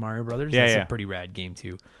arcade Mario Brothers. Yeah, That's yeah. a pretty rad game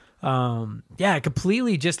too.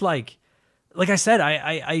 Completely just like I said,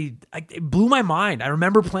 it blew my mind. I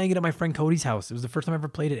remember playing it at my friend Cody's house. It was the first time I ever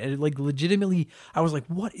played it, and it, like legitimately, I was like,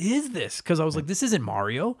 "What is this?" Because I was like, "This isn't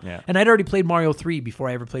Mario." Yeah. And I'd already played Mario 3 before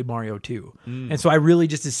I ever played Mario 2, and so I really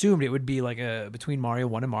just assumed it would be like between Mario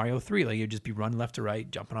 1 and Mario 3, like you'd just be running left to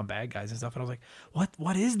right, jumping on bad guys and stuff. And I was like,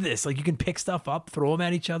 "What is this?" Like you can pick stuff up, throw them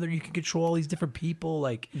at each other. You can control all these different people.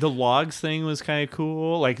 Like The logs thing was kind of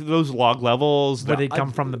cool. Like those log levels. where they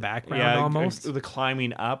come from the background almost. The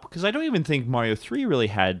climbing up. Because I don't even think Mario 3 really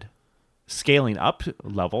had scaling up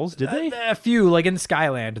levels, did they? A few, like in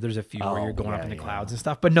Skyland, there's a few where you're going up in the clouds and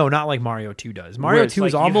stuff, but no, not like Mario 2 does. Mario 2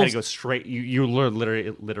 is you almost. had to go straight. You were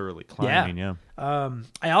literally climbing. Yeah.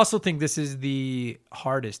 I also think this is the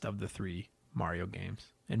hardest of the 3 Mario games,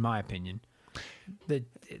 in my opinion.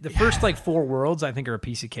 The first like 4 worlds, I think, are a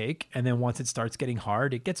piece of cake, and then once it starts getting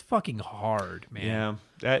hard, it gets fucking hard, man.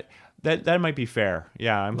 Yeah. That might be fair.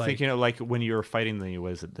 Yeah, I'm thinking of like when you were fighting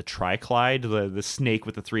the Triclide, the snake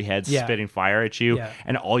with the 3 heads spitting fire at you,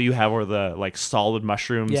 and all you have are the like solid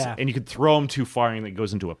mushrooms, and you could throw them too far and it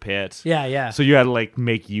goes into a pit. Yeah. So you had to like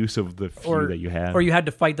make use of the few that you had, or you had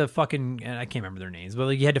to fight the fucking, and I can't remember their names, but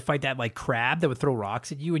like you had to fight that like crab that would throw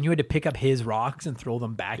rocks at you, and you had to pick up his rocks and throw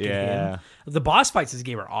them back at him. The boss fights in this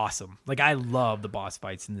game are awesome. Like I love the boss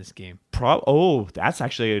fights in this game. That's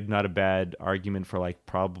actually not a bad argument for like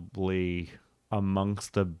probably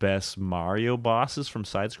amongst the best Mario bosses from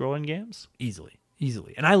side-scrolling games. Easily.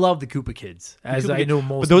 And I love the Koopa Kids, as I know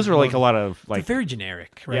most. But those are like a lot of like they're very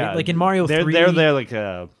generic, right? Yeah, like in Mario 3, they're like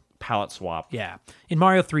a palette swap. Yeah, in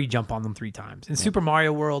Mario 3, jump on them 3 times. In Super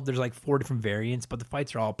Mario World, there's like 4 different variants, but the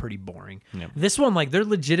fights are all pretty boring. Yeah. This one, like they're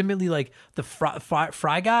legitimately like the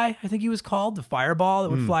fry guy, I think he was called, the fireball that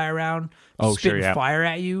would fly around, spitting fire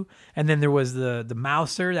at you, and then there was the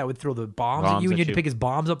mouser that would throw the bombs at you, and you had to pick his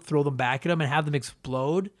bombs up, throw them back at him, and have them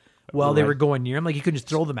explode while they were going near him. Like you couldn't just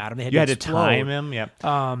throw them at him. They had You to had to explode. time him. Yep.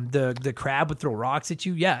 The crab would throw rocks at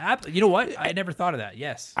you. Yeah, you know what? I never thought of that.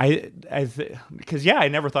 Yes. Because I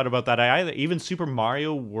never thought about that either. Even Super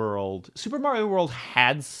Mario World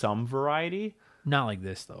had some variety, Not like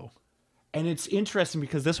this though. and it's interesting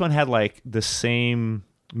because this one had like the same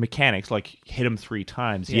mechanics, like hit him 3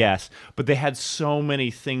 times, yes, but they had so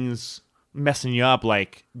many things messing you up,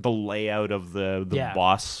 like the layout of the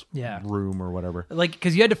boss room or whatever. Like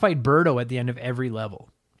because you had to fight Birdo at the end of every level,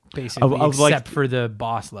 basically, except for the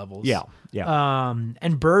boss levels. Yeah.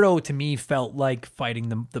 And Birdo to me felt like fighting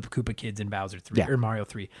the Koopa Kids in Bowser 3 or Mario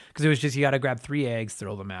 3 because it was just you got to grab 3 eggs,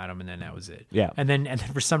 throw them at him, and then that was it. Yeah. And then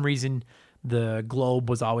for some reason the globe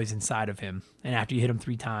was always inside of him, and after you hit him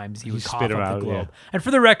 3 times, he would cough up the globe. Yeah. And for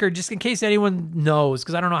the record, just in case anyone knows,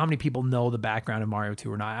 because I don't know how many people know the background of Mario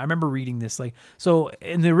 2 or not, I remember reading this. Like, so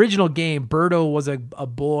in the original game, Birdo was a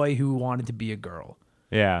boy who wanted to be a girl.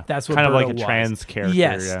 Yeah, That's what kind of Birdo like a was. trans character.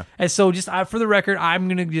 Yes, yeah. And so just for the record, I'm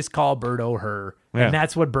gonna just call Birdo her, and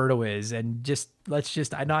that's what Birdo is. And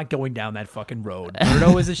I'm not going down that fucking road.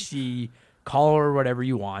 Birdo is a she. Call her whatever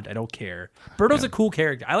you want. I don't care. Birdo's a cool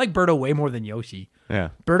character. I like Birdo way more than Yoshi. Yeah,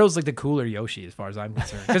 Birdo's like the cooler Yoshi as far as I'm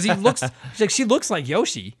concerned because she looks like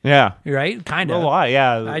Yoshi. Yeah, right, kind of. A lot.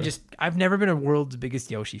 Yeah, I've never been a world's biggest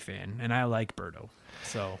Yoshi fan, and I like Birdo.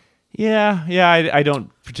 So. Yeah, I don't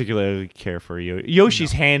particularly care for you.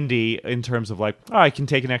 Yoshi's handy in terms of like, I can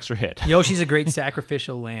take an extra hit. Yoshi's a great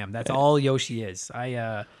sacrificial lamb. That's all Yoshi is.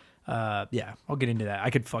 I'll get into that. I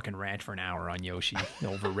could fucking rant for an hour on Yoshi,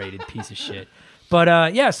 overrated piece of shit.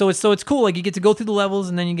 But so it's cool. Like you get to go through the levels,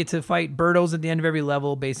 and then you get to fight Birdos at the end of every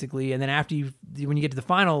level, basically. And then after when you get to the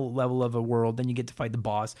final level of a world, then you get to fight the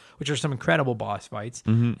boss, which are some incredible boss fights.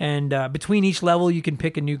 Mm-hmm. And between each level, you can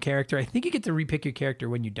pick a new character. I think you get to repick your character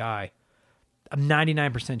when you die. I'm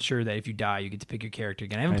 99% sure that if you die, you get to pick your character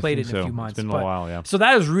again. I haven't played it in a few months. It's been a while, yeah. So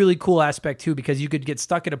that is really cool aspect too, because you could get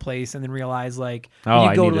stuck at a place and then realize like,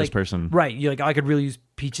 I need this person. Right. You're like, I could really use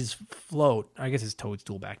Peach's float. I guess it's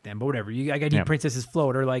Toadstool back then, but whatever. I need Princess's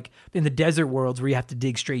float, or like in the desert worlds where you have to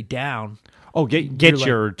dig straight down. Oh, get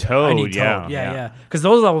your Toad. I need Toad. Yeah. Because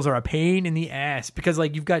those levels are a pain in the ass. Because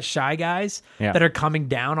like you've got Shy Guys that are coming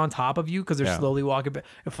down on top of you because they're slowly walking.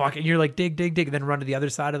 And you're like dig, and then run to the other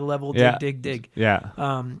side of the level. Dig. Yeah.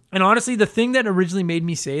 And honestly, the thing that originally made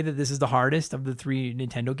me say that this is the hardest of the 3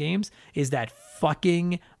 Nintendo games is that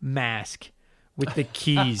fucking mask with the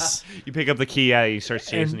keys. You pick up the key, you start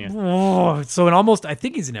chasing you. So I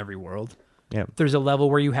think it's in every world. Yeah. There's a level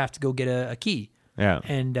where you have to go get a key. Yeah.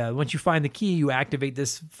 And once you find the key, you activate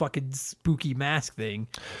this fucking spooky mask thing.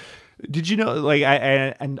 Did you know, like,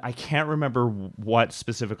 I can't remember what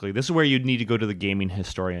specifically. This is where you'd need to go to the gaming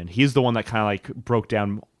historian. He's the one that kind of like broke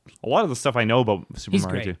down a lot of the stuff I know about Super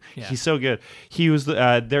Mario 2. Yeah. He's so good. He was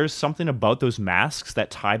there's something about those masks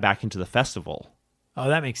that tie back into the festival. Oh,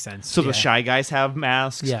 that makes sense. So the Shy Guys have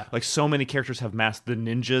masks. Yeah. Like so many characters have masks. The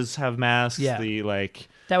ninjas have masks. Yeah.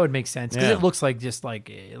 That would make sense because it looks like just like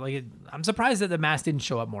I'm surprised that the mask didn't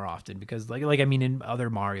show up more often because in other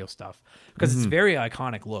Mario stuff because it's a very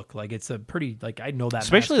iconic look. Like it's a pretty I know that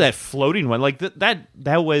especially that floating one like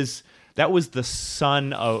that was the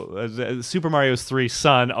son of Super Mario 3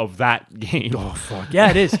 son of that game. Oh fuck yeah,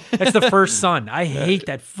 it is. That's the first son. I hate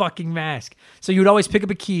that fucking mask. So you would always pick up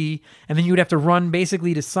a key and then you would have to run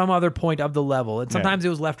basically to some other point of the level. And sometimes it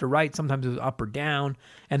was left or right, sometimes it was up or down,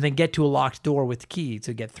 and then get to a locked door with the key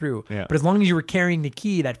to get through. Yeah. But as long as you were carrying the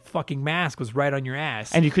key, that fucking mask was right on your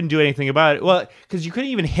ass. And you couldn't do anything about it. Well, because you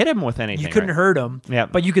couldn't even hit him with anything. You couldn't hurt him. Yeah.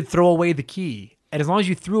 But you could throw away the key. And as long as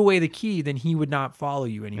you threw away the key, then he would not follow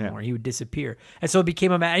you anymore. Yeah. He would disappear. And so it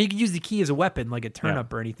became and you could use the key as a weapon, like a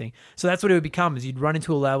turnip or anything. So that's what it would become, is you'd run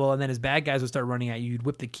into a level, and then as bad guys would start running at you, you'd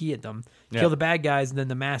whip the key at them, kill the bad guys, and then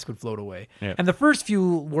the mask would float away. Yeah. And the first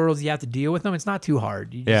few worlds you have to deal with them, it's not too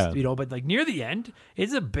hard. You just, but like near the end,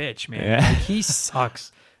 it's a bitch, man. Yeah. Like, he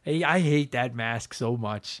sucks. I hate that mask so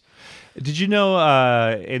much. Did you know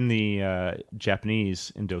in the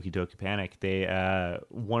Japanese in Doki Doki Panic, they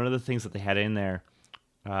one of the things that they had in there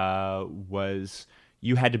was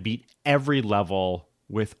you had to beat every level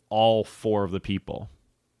with all 4 of the people.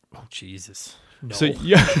 Oh Jesus! No. So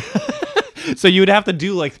so you would have to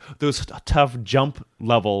do like those tough jump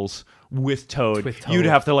levels with Toad. You'd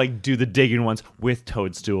have to like do the digging ones with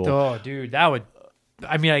Toadstool. Oh, dude, that would.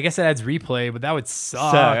 I mean, I guess that adds replay, but that would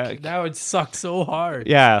suck. That would suck so hard.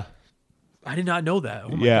 Yeah. I did not know that.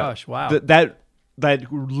 Oh my gosh, wow.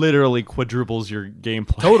 That literally quadruples your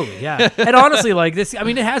gameplay. Totally, yeah. And honestly, like this, I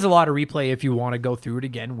mean, it has a lot of replay if you want to go through it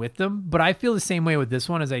again with them, but I feel the same way with this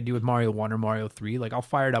one as I do with Mario 1 or Mario 3. Like, I'll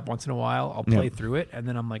fire it up once in a while, I'll play through it, and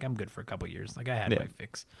then I'm like, I'm good for a couple years. Like, I had my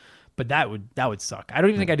fix. But that would suck. I don't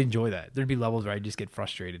even think I'd enjoy that. There'd be levels where I'd just get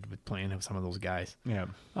frustrated with playing with some of those guys. Yeah.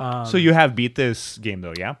 So you have beat this game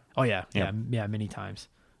though, yeah? Oh yeah, many times.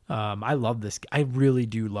 I love this. I really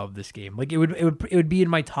do love this game. Like it would be in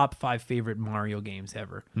my top 5 favorite Mario games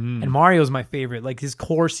ever. And Mario's my favorite. Like his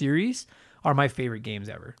core series are my favorite games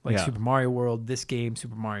ever. Like Super Mario World, this game,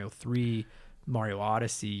 Super Mario 3, Mario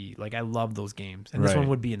Odyssey. Like I love those games, and this one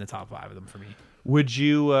would be in the top 5 of them for me. Would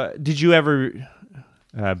you? Did you ever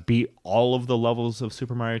beat all of the levels of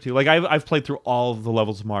Super Mario 2? Like I've played through all of the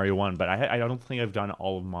levels of Mario 1, but I don't think I've done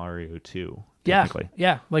all of Mario 2.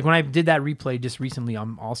 Yeah. Like when I did that replay just recently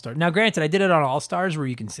on All Stars. Now, granted, I did it on All Stars where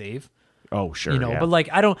you can save. Oh, sure. But like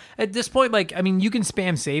I don't at this point. Like I mean, you can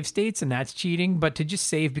spam save states and that's cheating. But to just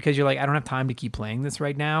save because you're like, I don't have time to keep playing this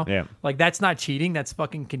right now. Yeah. Like that's not cheating. That's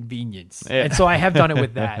fucking convenience. Yeah. And so I have done it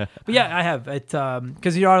with that. But yeah, I have it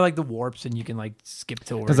because you are like the warps and you can like skip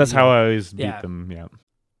to. Because that's how I always beat them. Yeah.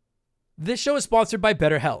 This show is sponsored by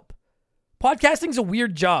BetterHelp. Podcasting's a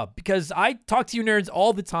weird job because I talk to you nerds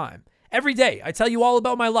all the time. Every day, I tell you all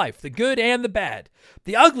about my life, the good and the bad.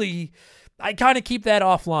 The ugly, I kind of keep that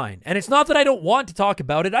offline. And it's not that I don't want to talk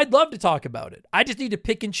about it. I'd love to talk about it. I just need to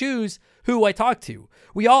pick and choose who I talk to.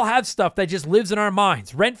 We all have stuff that just lives in our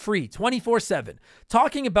minds, rent-free, 24/7.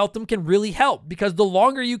 Talking about them can really help because the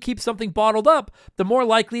longer you keep something bottled up, the more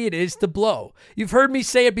likely it is to blow. You've heard me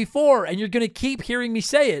say it before, and you're going to keep hearing me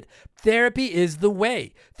say it. Therapy is the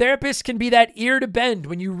way. Therapists can be that ear to bend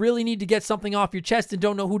when you really need to get something off your chest and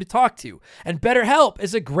don't know who to talk to. And BetterHelp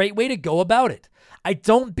is a great way to go about it. I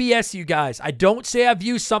don't BS you guys. I don't say I've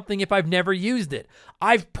used something if I've never used it.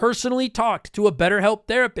 I've personally talked to a BetterHelp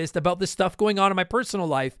therapist about the stuff going on in my personal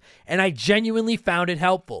life, and I genuinely found it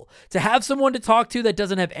helpful. To have someone to talk to that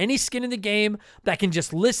doesn't have any skin in the game, that can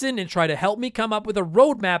just listen and try to help me come up with a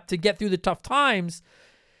roadmap to get through the tough times,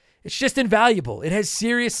 it's just invaluable. It has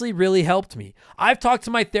seriously really helped me. I've talked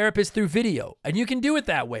to my therapist through video, and you can do it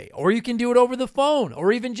that way, or you can do it over the phone,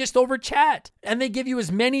 or even just over chat. And they give you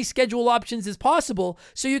as many schedule options as possible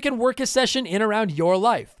so you can work a session in around your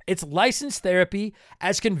life. It's licensed therapy,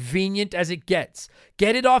 as convenient as it gets.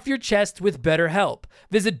 Get it off your chest with BetterHelp.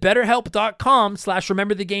 Visit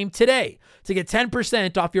BetterHelp.com/rememberthegame today to get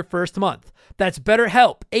 10% off your first month. That's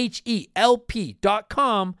BetterHelp,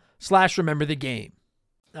 HELP.com/rememberthegame.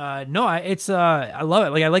 I love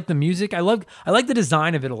it. Like I like the music. I like the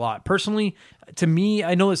design of it a lot. Personally, to me,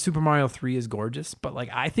 I know that Super Mario 3 is gorgeous, but like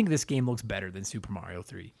I think this game looks better than Super Mario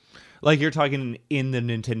 3. Like you're talking in the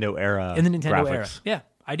Nintendo era. In the Nintendo graphics. era. Yeah,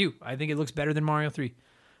 I do. I think it looks better than Mario 3.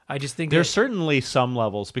 I just think there's certainly some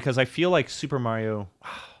levels because I feel like Super Mario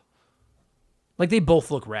like they both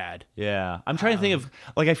look rad. Yeah. I'm trying to think of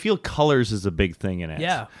like I feel colors is a big thing in it.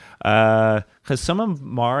 Yeah. Cuz some of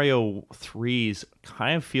Mario 3's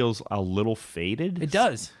kind of feels a little faded. It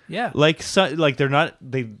does. Yeah. Like they're not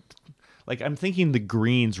like I'm thinking the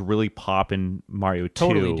greens really pop in Mario 2.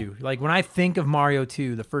 Totally do. Like when I think of Mario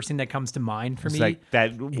 2, the first thing that comes to mind for me, like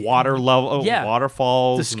that water level,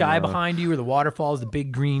 waterfalls, the sky behind you, or the waterfalls, the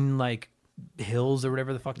big green like hills or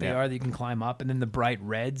whatever the fuck they are that you can climb up, and then the bright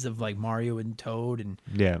reds of like Mario and Toad, and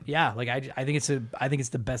like I think it's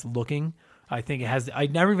the best looking. I think it has. I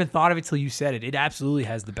never even thought of it till you said it. It absolutely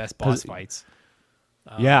has the best boss fights.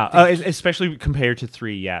 Especially compared to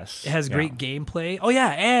 3. Yes, it has great gameplay. Oh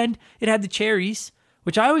yeah, and it had the cherries,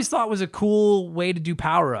 which I always thought was a cool way to do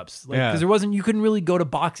power-ups. Because you couldn't really go to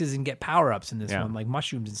boxes and get power-ups in this one, like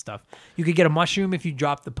mushrooms and stuff. You could get a mushroom if you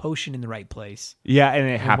dropped the potion in the right place. Yeah, and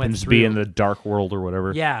it happens to be in the dark world or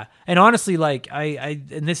whatever. Yeah, and honestly, like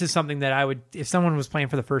and this is something that I would, if someone was playing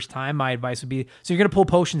for the first time, my advice would be, so you're gonna pull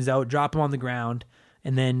potions out, drop them on the ground,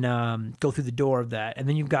 and then go through the door of that, and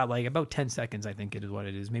then you've got like about 10 seconds, I think it is what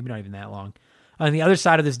it is, maybe not even that long. On the other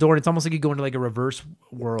side of this door, and it's almost like you go into like a reverse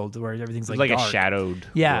world where everything's like dark. A shadowed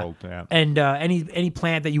world. Yeah. And any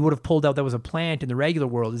plant that you would have pulled out that was a plant in the regular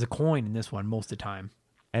world is a coin in this one most of the time.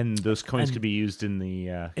 And those coins could be used in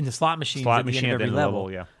the slot machines at the end of every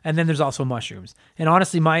level. Yeah. And then there's also mushrooms. And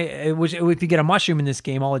honestly, if you get a mushroom in this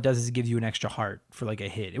game, all it does is it gives you an extra heart for like a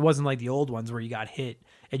hit. It wasn't like the old ones where you got hit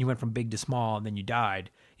and you went from big to small and then you died.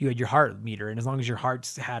 You had your heart meter, and as long as your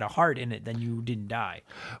heart had a heart in it, then you didn't die.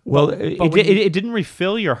 Well, it didn't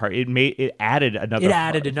refill your heart. It added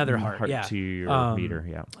another heart to your meter.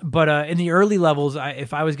 Yeah. But in the early levels,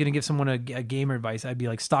 if I was going to give someone a gamer advice, I'd be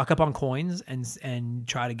like stock up on coins and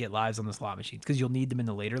try to get lives on the slot machines because you'll need them in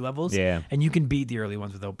the later levels. Yeah. And you can beat the early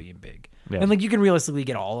ones without being big. Yeah. And like you can realistically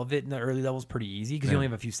get all of it in the early levels pretty easy because you only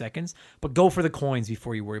have a few seconds. But go for the coins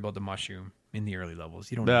before you worry about the mushroom. in the early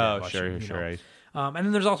levels. You don't need that Oh, mushroom, sure. you know? Right. And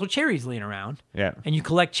then there's also cherries laying around. Yeah. And you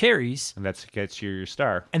collect cherries. And that gets your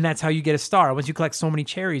star. And that's how you get a star. Once you collect so many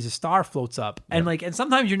cherries, a star floats up. And and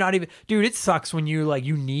sometimes you're not even, dude, it sucks when you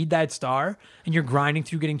you need that star and you're grinding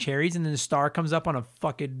through getting cherries and then the star comes up on a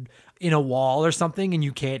fucking, in a wall or something and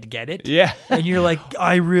you can't get it. Yeah. And you're like,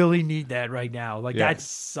 I really need that right now. That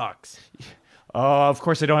sucks. Oh, of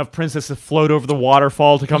course I don't have Princess to float over the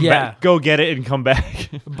waterfall to come back. Go get it and come back.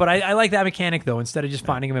 But I like that mechanic, though. Instead of just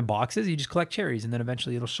finding them in boxes, you just collect cherries, and then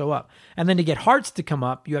eventually it'll show up. And then to get hearts to come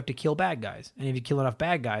up, you have to kill bad guys. And if you kill enough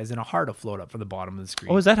bad guys, then a heart will float up from the bottom of the screen.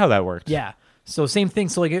 Oh, is that how that works? Yeah. So same thing.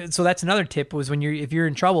 So so that's another tip was if you're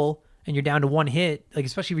in trouble and you're down to one hit,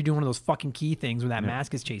 especially if you're doing one of those fucking key things where that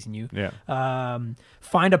mask is chasing you. Yeah.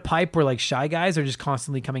 Find a pipe where Shy Guys are just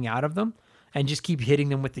constantly coming out of them, and just keep hitting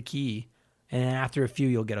them with the key. And then after a few,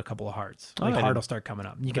 you'll get a couple of hearts. Heart will start coming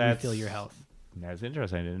up. You can refill your health. That's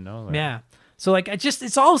interesting. I didn't know that. Yeah. So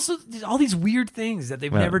it's also all these weird things that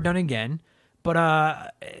they've never done again. But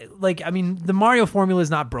the Mario formula is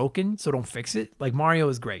not broken, so don't fix it. Mario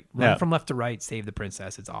is great. Run from left to right, save the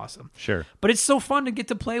princess. It's awesome. Sure. But it's so fun to get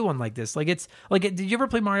to play one like this. Did you ever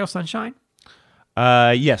play Mario Sunshine?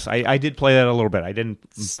 Yes, I did play that a little bit. I didn't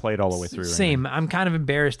play it all the way through. Same. I'm kind of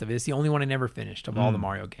embarrassed of it. It's the only one I never finished of all the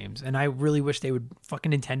Mario games. And I really wish they would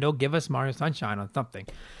fucking Nintendo give us Mario Sunshine on something.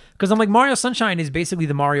 Because I'm like, Mario Sunshine is basically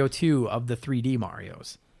the Mario 2 of the 3D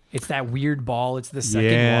Marios. It's that weird ball. It's the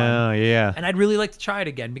second one. Yeah. And I'd really like to try it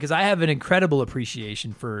again because I have an incredible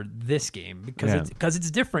appreciation for this game because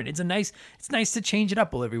it's different. It's nice to change it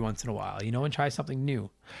up every once in a while, and try something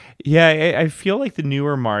new. Yeah, I feel like the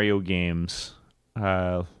newer Mario games,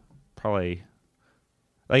 probably,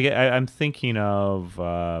 I'm thinking of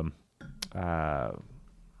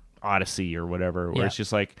Odyssey or whatever, where it's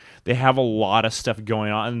just they have a lot of stuff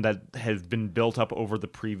going on that has been built up over the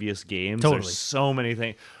previous games. Totally. There's so many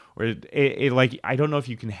things where I don't know if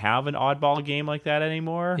you can have an oddball game like that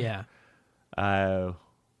anymore. Yeah.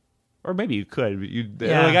 Or maybe you could.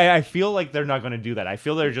 I feel like they're not going to do that. I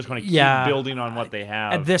feel they're just going to keep building on what they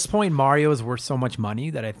have. At this point, Mario is worth so much money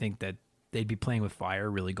that I think that they'd be playing with fire,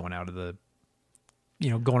 really going out of the,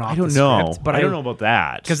 going off. I don't the know, script. But I don't know about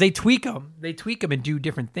that because they tweak them and do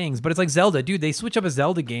different things. But it's like Zelda, dude. They switch up a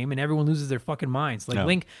Zelda game and everyone loses their fucking minds.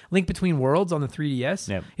 Link Between Worlds on the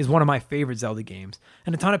 3DS is one of my favorite Zelda games,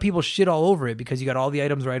 and a ton of people shit all over it because you got all the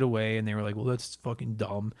items right away, and they were like, "Well, that's fucking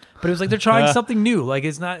dumb." But it was like they're trying something new.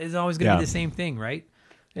 It's always going to be the same thing, right?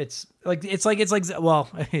 It's like it's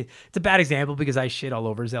a bad example because I shit all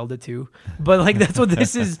over Zelda 2, but that's what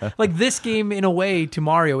this is. This game in a way to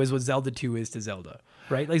Mario is what Zelda 2 is to Zelda,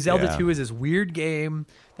 right? Zelda 2 is this weird game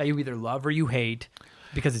that you either love or you hate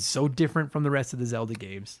because it's so different from the rest of the Zelda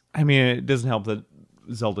games. I mean, it doesn't help that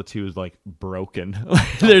Zelda 2 is broken.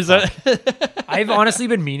 I've honestly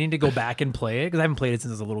been meaning to go back and play it because I haven't played it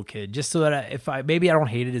since I was a little kid, just so that I don't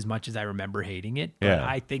hate it as much as I remember hating it. But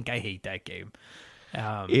I think I hate that game.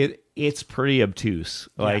 It's pretty obtuse.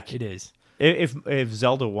 It is. If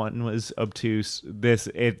Zelda 1 was obtuse,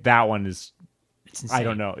 that one is. It's insane. I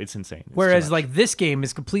don't know. It's insane. Whereas this game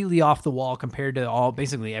is completely off the wall compared to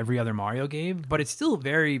basically every other Mario game, but it's still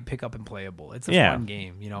very pick up and playable. It's a fun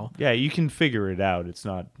game, Yeah, you can figure it out. It's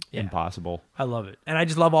not impossible. I love it, and I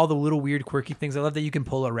just love all the little weird quirky things. I love that you can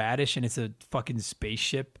pull a radish and it's a fucking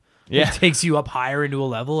spaceship. Yeah, it takes you up higher into a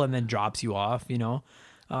level and then drops you off.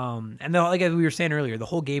 And then, like we were saying earlier, the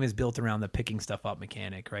whole game is built around the picking stuff up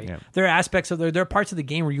mechanic, right? Yeah. There are aspects of there are parts of the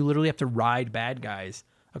game where you literally have to ride bad guys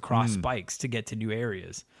across spikes to get to new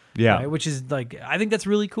areas. Yeah, right? Which is I think that's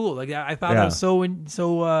really cool. I thought that was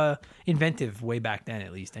so inventive way back then,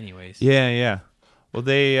 at least. Anyways. Yeah. Well,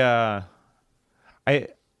 they and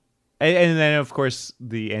then of course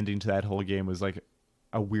the ending to that whole game was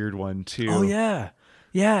a weird one too. Oh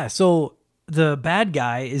yeah. So the bad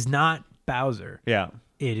guy is not Bowser. Yeah.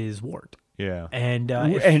 It is Wart. Yeah.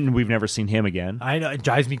 And we've never seen him again. I know, it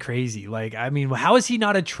drives me crazy. How is he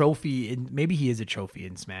not a trophy maybe he is a trophy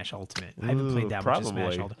in Smash Ultimate. I haven't played that much in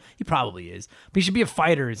Smash Ultimate. He probably is. But he should be a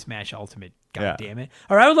fighter in Smash Ultimate. God damn it.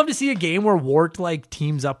 Or I would love to see a game where Wart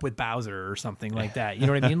teams up with Bowser or something like that. You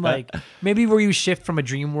know what I mean? Maybe where you shift from a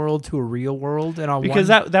dream world to a real world because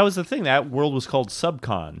that was the thing. That world was called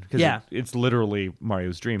Subcon. Because it's literally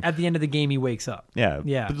Mario's dream. At the end of the game he wakes up. Yeah.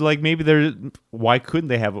 But maybe why couldn't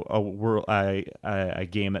they have a world a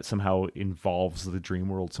game that somehow involves the dream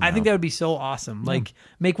world somehow? I think that would be so awesome.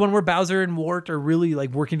 Make one where Bowser and Wart are really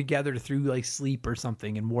working together through sleep or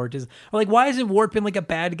something, and Wart is why isn't Wart been a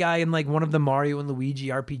bad guy in one of the Mario and Luigi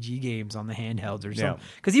RPG games on the handhelds or Yeah. something.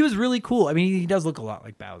 Because he was really cool. I mean, he does look a lot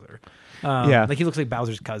like Bowser. Yeah. Like he looks like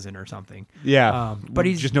Bowser's cousin or something. Yeah, but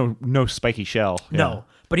he's just no spiky shell. No,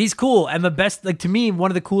 but he's cool. And the best, like to me,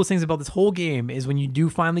 one of the coolest things about this whole game is when you do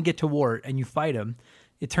finally get to Wart and you fight him,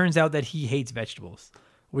 it turns out that he hates vegetables,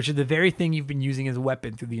 which is the very thing you've been using as a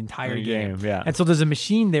weapon through the entire game. Yeah. And so there's a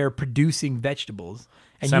machine there producing vegetables.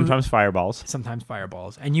 And Sometimes fireballs. sometimes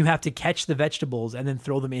fireballs. And you have to catch the vegetables and then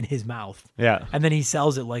throw them in his mouth. Yeah. And then he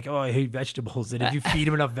sells it like, oh, I hate vegetables. And if you feed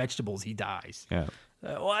him enough vegetables, he dies. Yeah.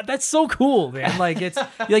 Well, that's so cool, man. Like it's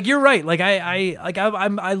like you're right. Like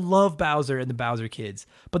I love Bowser and the Bowser kids,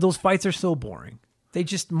 but those fights are so boring. They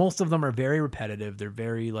just most of them are very repetitive. They're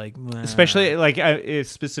very like Especially like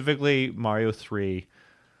specifically Mario 3.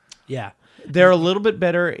 yeah. They're a little bit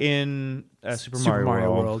better in Super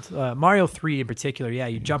Mario World. Mario 3 in particular, yeah,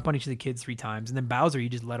 you jump on each of the kids 3 times, and then Bowser, you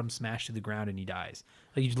just let him smash to the ground and he dies.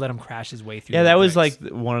 Like you just let him crash his way through. Yeah, the that was bricks.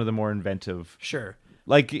 like one of the more inventive. Sure.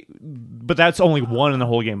 Like, but that's only one in the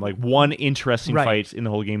whole game. Like one interesting Right. fight in the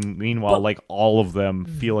whole game. Meanwhile, But- like all of them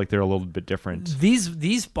feel like they're a little bit different.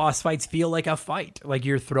 These boss fights feel like a fight, like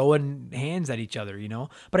you're throwing hands at each other, you know.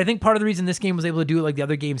 But I think part of the reason this game was able to do it like the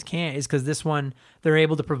other games can't is because this one they're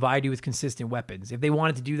able to provide you with consistent weapons. If they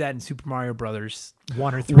wanted to do that in Super Mario Brothers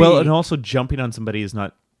 1 or 3, Well, and also jumping on somebody is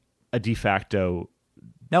not a de facto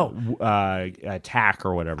no, attack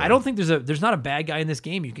or whatever. I don't think there's not a bad guy in this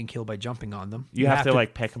game you can kill by jumping on them. You have to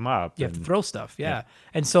like pick them up. You have to throw stuff, yeah.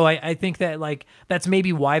 And so I think that like that's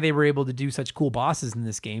maybe why they were able to do such cool bosses in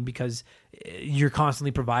this game because you're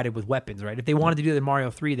constantly provided with weapons, right? If they wanted to do that in Mario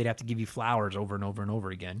 3, they'd have to give you flowers over and over and over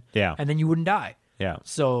again. Yeah. And then you wouldn't die. Yeah.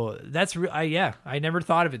 So that's I never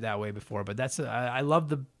thought of it that way before, but that's I love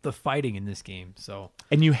the fighting in this game. So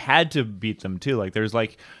And you had to beat them too. Like there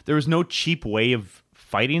was no cheap way of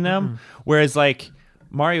fighting them. Whereas like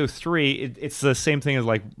Mario 3, it's the same thing as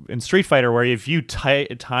like in Street Fighter, where if you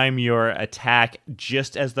time your attack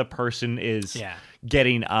just as the person is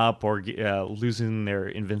getting up or losing their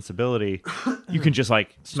invincibility, you can just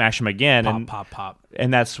like smash them again. pop.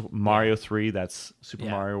 And that's Mario 3. That's Super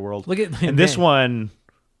Mario World. Look at and this one.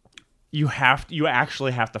 You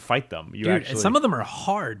actually have to fight them. Dude, and some of them are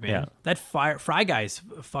hard, man. Yeah. That Fry guy's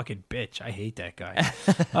a fucking bitch. I hate that guy.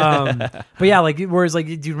 But yeah, like whereas like,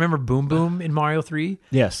 do you remember Boom Boom in Mario 3?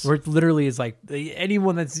 Yes. Where it literally is like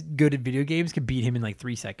anyone that's good at video games can beat him in like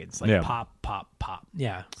 3 seconds. Like pop.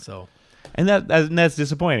 Yeah. So. And that's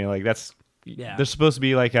disappointing. Like there's supposed to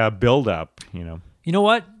be like a build up, you know. You know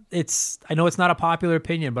what? I know it's not a popular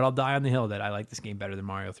opinion, but I'll die on the hill that I like this game better than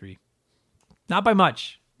Mario 3. Not by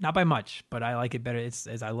much, but I like it better.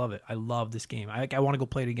 I love it. I love this game. I want to go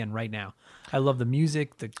play it again right now. I love the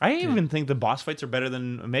music. I even think the boss fights are better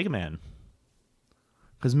than Mega Man.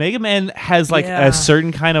 Because Mega Man has like a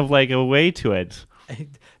certain kind of like a way to it.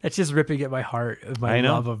 That's just ripping at my heart of my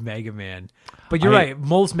love of Mega Man. But you're right.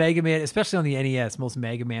 Most Mega Man, especially on the NES, most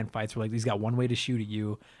Mega Man fights were like he's got one way to shoot at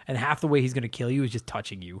you, and half the way he's going to kill you is just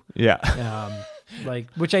touching you. Yeah.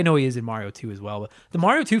 Like which I know he is in Mario 2 as well. But the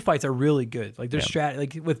Mario 2 fights are really good. Like their strat,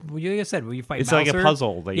 like with like I said, when you fight, It's Mouser, like a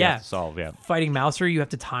puzzle that you have to solve. Yeah. Fighting Mouser, you have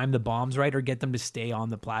to time the bombs right or get them to stay on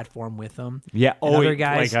the platform with them. Yeah. And other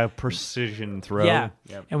guys, like a precision throw. yeah.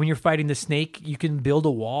 Yep. And when you're fighting the snake, you can build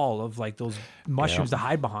a wall of like those mushrooms to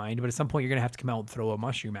hide behind. But at some point, you're gonna have to come out and throw a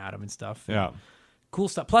mushroom at them and stuff. Yeah. Cool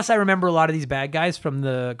stuff. Plus, I remember a lot of these bad guys from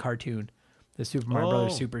the cartoon, the Super Mario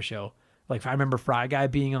Brothers Super Show. Like I remember Fry Guy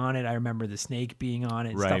being on it. I remember the Snake being on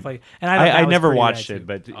it. And stuff like. And I never watched it,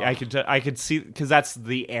 but I could see because that's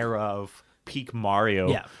the era of peak Mario.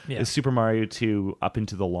 Yeah. Is Super Mario 2 up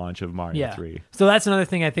into the launch of Mario 3. So that's another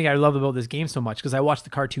thing I think I love about this game so much because I watched the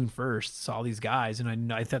cartoon first, saw these guys,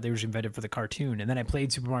 and I thought they were invented for the cartoon, and then I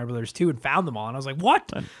played Super Mario Brothers 2 and found them all, and I was like, what?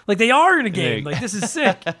 Like they are in a game. Like this is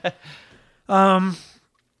sick.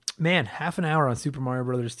 Man, half an hour on Super Mario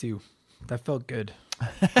Brothers 2. That felt good.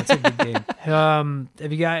 That's a good game.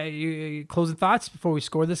 Have you got you closing thoughts before we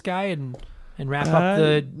score this guy and wrap up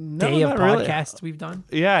the day of podcasts we've done?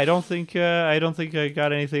 Yeah, I don't think I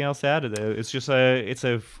got anything else out of it. It's just it's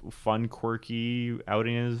a fun, quirky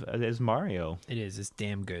outing as Mario. It is. It's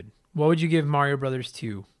damn good. What would you give Mario Brothers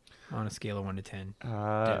 2 on a scale of 1 to 10?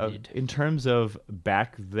 In terms of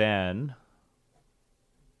back then,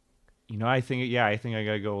 I think I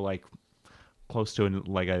gotta go like close to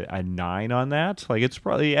a 9 on that. Like it's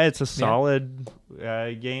probably it's a solid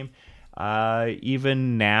game.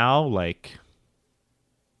 Even now, like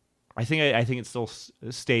I think it still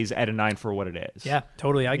stays at a 9 for what it is. Yeah,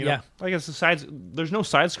 totally. Like it's there's no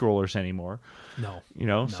side scrollers anymore.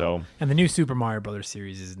 No. So and the new Super Mario Brothers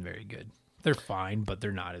series isn't very good. They're fine, but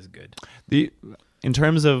they're not as good. In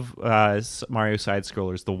terms of Mario side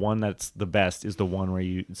scrollers, the one that's the best is the one where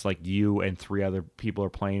it's like you and 3 other people are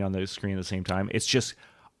playing on the screen at the same time. It's just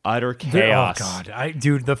utter chaos. Oh god,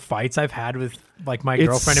 dude, the fights I've had with like my It's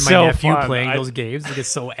girlfriend and my so nephew fun. playing those games, I get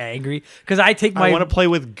so angry because I take my I want to play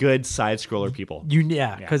with good side scroller people.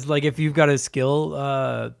 because like if you've got a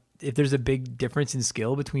skill, if there's a big difference in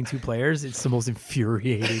skill between 2 players, it's the most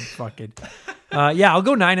infuriating fucking. I'll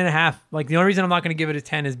go 9.5. Like the only reason I'm not going to give it a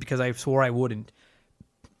 10 is because I swore I wouldn't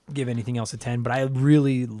give anything else a 10, but I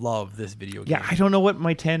really love this video game. Yeah, I don't know what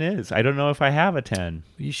my 10 is. I don't know if I have a 10.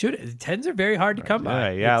 You should. 10s are very hard to come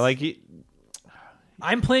by.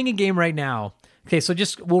 I'm playing a game right now. Okay, so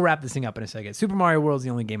we'll wrap this thing up in a second. Super Mario World is the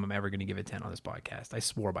only game I'm ever going to give a 10 on this podcast. I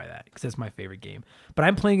swore by that because that's my favorite game. But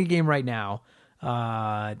I'm playing a game right now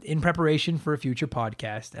in preparation for a future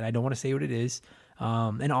podcast, and I don't want to say what it is.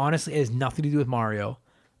 And honestly, it has nothing to do with Mario.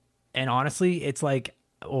 And honestly, it's like,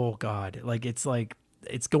 oh god, like it's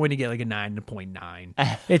going to get like a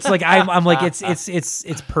 9.9. It's like I'm like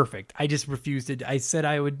it's perfect. I just refused it. I said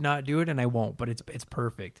I would not do it, and I won't. But it's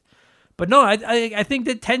perfect. But no, I think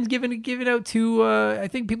that 10's given out too. I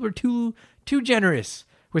think people are too generous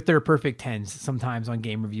with their perfect 10s sometimes on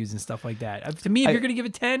game reviews and stuff like that. To me, if you're going to give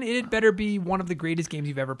it 10, it better be one of the greatest games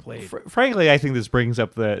you've ever played. Frankly, I think this brings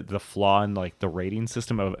up the flaw in like the rating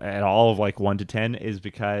system at all of like 1 to 10 is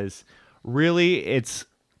because really it's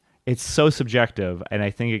so subjective, and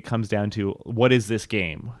I think it comes down to what is this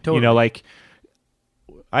game? Totally. You know, like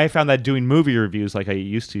I found that doing movie reviews like I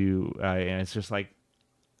used to, and it's just like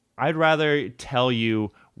I'd rather tell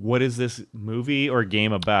you what is this movie or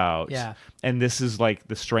game about, and this is like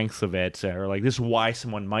the strengths of it, or like this is why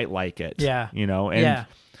someone might like it. You know, and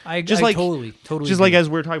I totally just agree. like as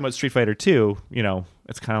we were talking about Street Fighter 2, you know,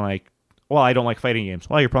 it's kind of like, well, I don't like fighting games.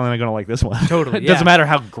 Well, you're probably not going to like this one. Totally. It doesn't matter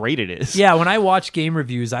how great it is. Yeah, when I watch game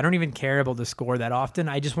reviews, I don't even care about the score that often.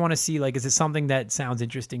 I just want to see, like, is it something that sounds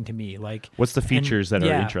interesting to me? Like, what's the features that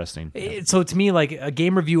are interesting? So to me, like, a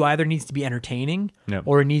game review either needs to be entertaining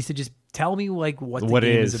or it needs to just tell me, like, what the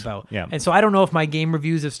game is about. Yeah. And so I don't know if my game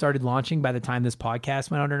reviews have started launching by the time this podcast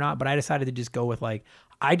went out or not, but I decided to just go with, like,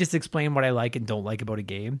 I just explain what I like and don't like about a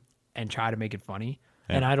game and try to make it funny.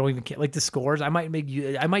 And I don't even care. Like the scores, I might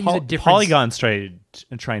use a different. Polygon's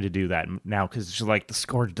trying to do that now because it's just like the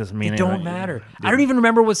score doesn't mean anything. It don't matter. I don't even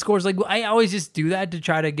remember what scores. Like I always just do that to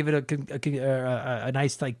try to give it a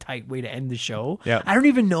nice like tight way to end the show. Yeah. I don't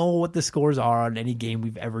even know what the scores are on any game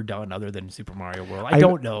we've ever done other than Super Mario World. I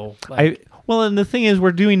don't know. Well, and the thing is,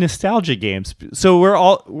 we're doing nostalgia games, so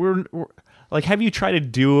we're like, have you tried to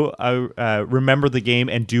do remember the game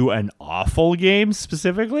and do an awful game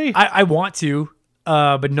specifically? I want to.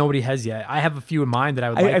 But nobody has yet. I have a few in mind that I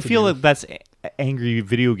would like to do. I feel like that's angry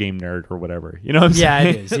video game nerd or whatever. You know what I'm saying? Yeah,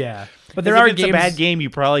 it is, yeah. But there are if it's games... a bad game,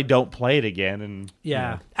 you probably don't play it again. And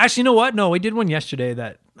yeah. Actually, you know what? No, we did one yesterday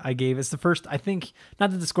that I gave. It's the first, I think,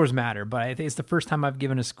 not that the scores matter, but I think it's the first time I've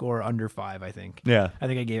given a score under 5, I think. Yeah. I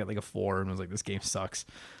think I gave it like a 4 and was like, this game sucks.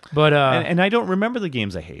 But and I don't remember the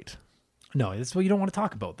games I hate. No, that's what you don't want to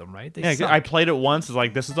talk about them, right? I played it once. It's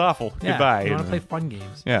like, this is awful. Yeah, Goodbye. You want to play fun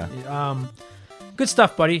games. Yeah. Good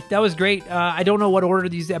stuff, buddy. That was great. I don't know what order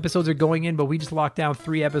these episodes are going in, but we just locked down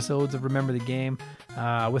 3 episodes of Remember the Game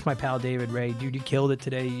with my pal David Ray. Dude, you killed it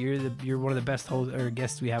today. You're one of the best hosts or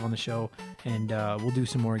guests we have on the show, and we'll do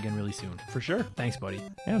some more again really soon. For sure. Thanks, buddy.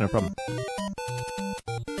 Yeah, no problem.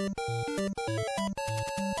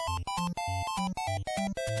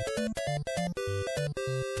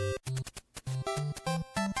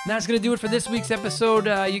 That's going to do it for this week's episode.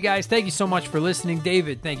 You guys, thank you so much for listening.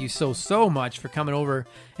 David, thank you so much for coming over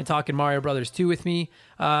and talking Mario Brothers 2 with me.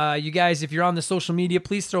 You guys, if you're on the social media,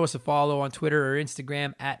 please throw us a follow on Twitter or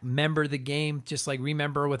Instagram at @MemberTheGame, just like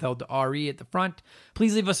remember without the RE at the front.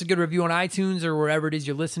 Please leave us a good review on iTunes or wherever it is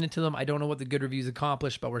you're listening to them. I don't know what the good reviews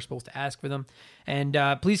accomplish, but we're supposed to ask for them. And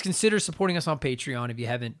please consider supporting us on Patreon if you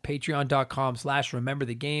haven't.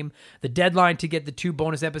 Patreon.com/RememberTheGame. The deadline to get the 2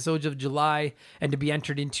 bonus episodes of July and to be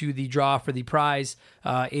entered into the draw for the prize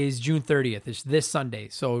is June 30th. It's this Sunday.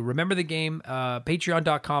 So remember the game,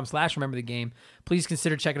 patreon.com/RememberTheGame. Please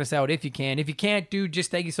consider checking us out if you can. If you can't, dude, just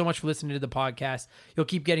thank you so much for listening to the podcast. You'll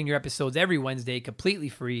keep getting your episodes every Wednesday, completely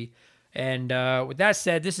free. And with that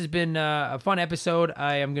said, this has been a fun episode.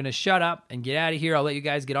 I am going to shut up and get out of here. I'll let you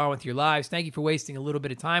guys get on with your lives. Thank you for wasting a little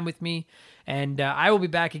bit of time with me. And I will be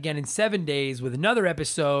back again in 7 days with another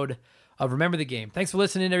episode of Remember the Game. Thanks for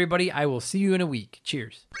listening, everybody. I will see you in a week.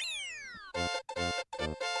 Cheers.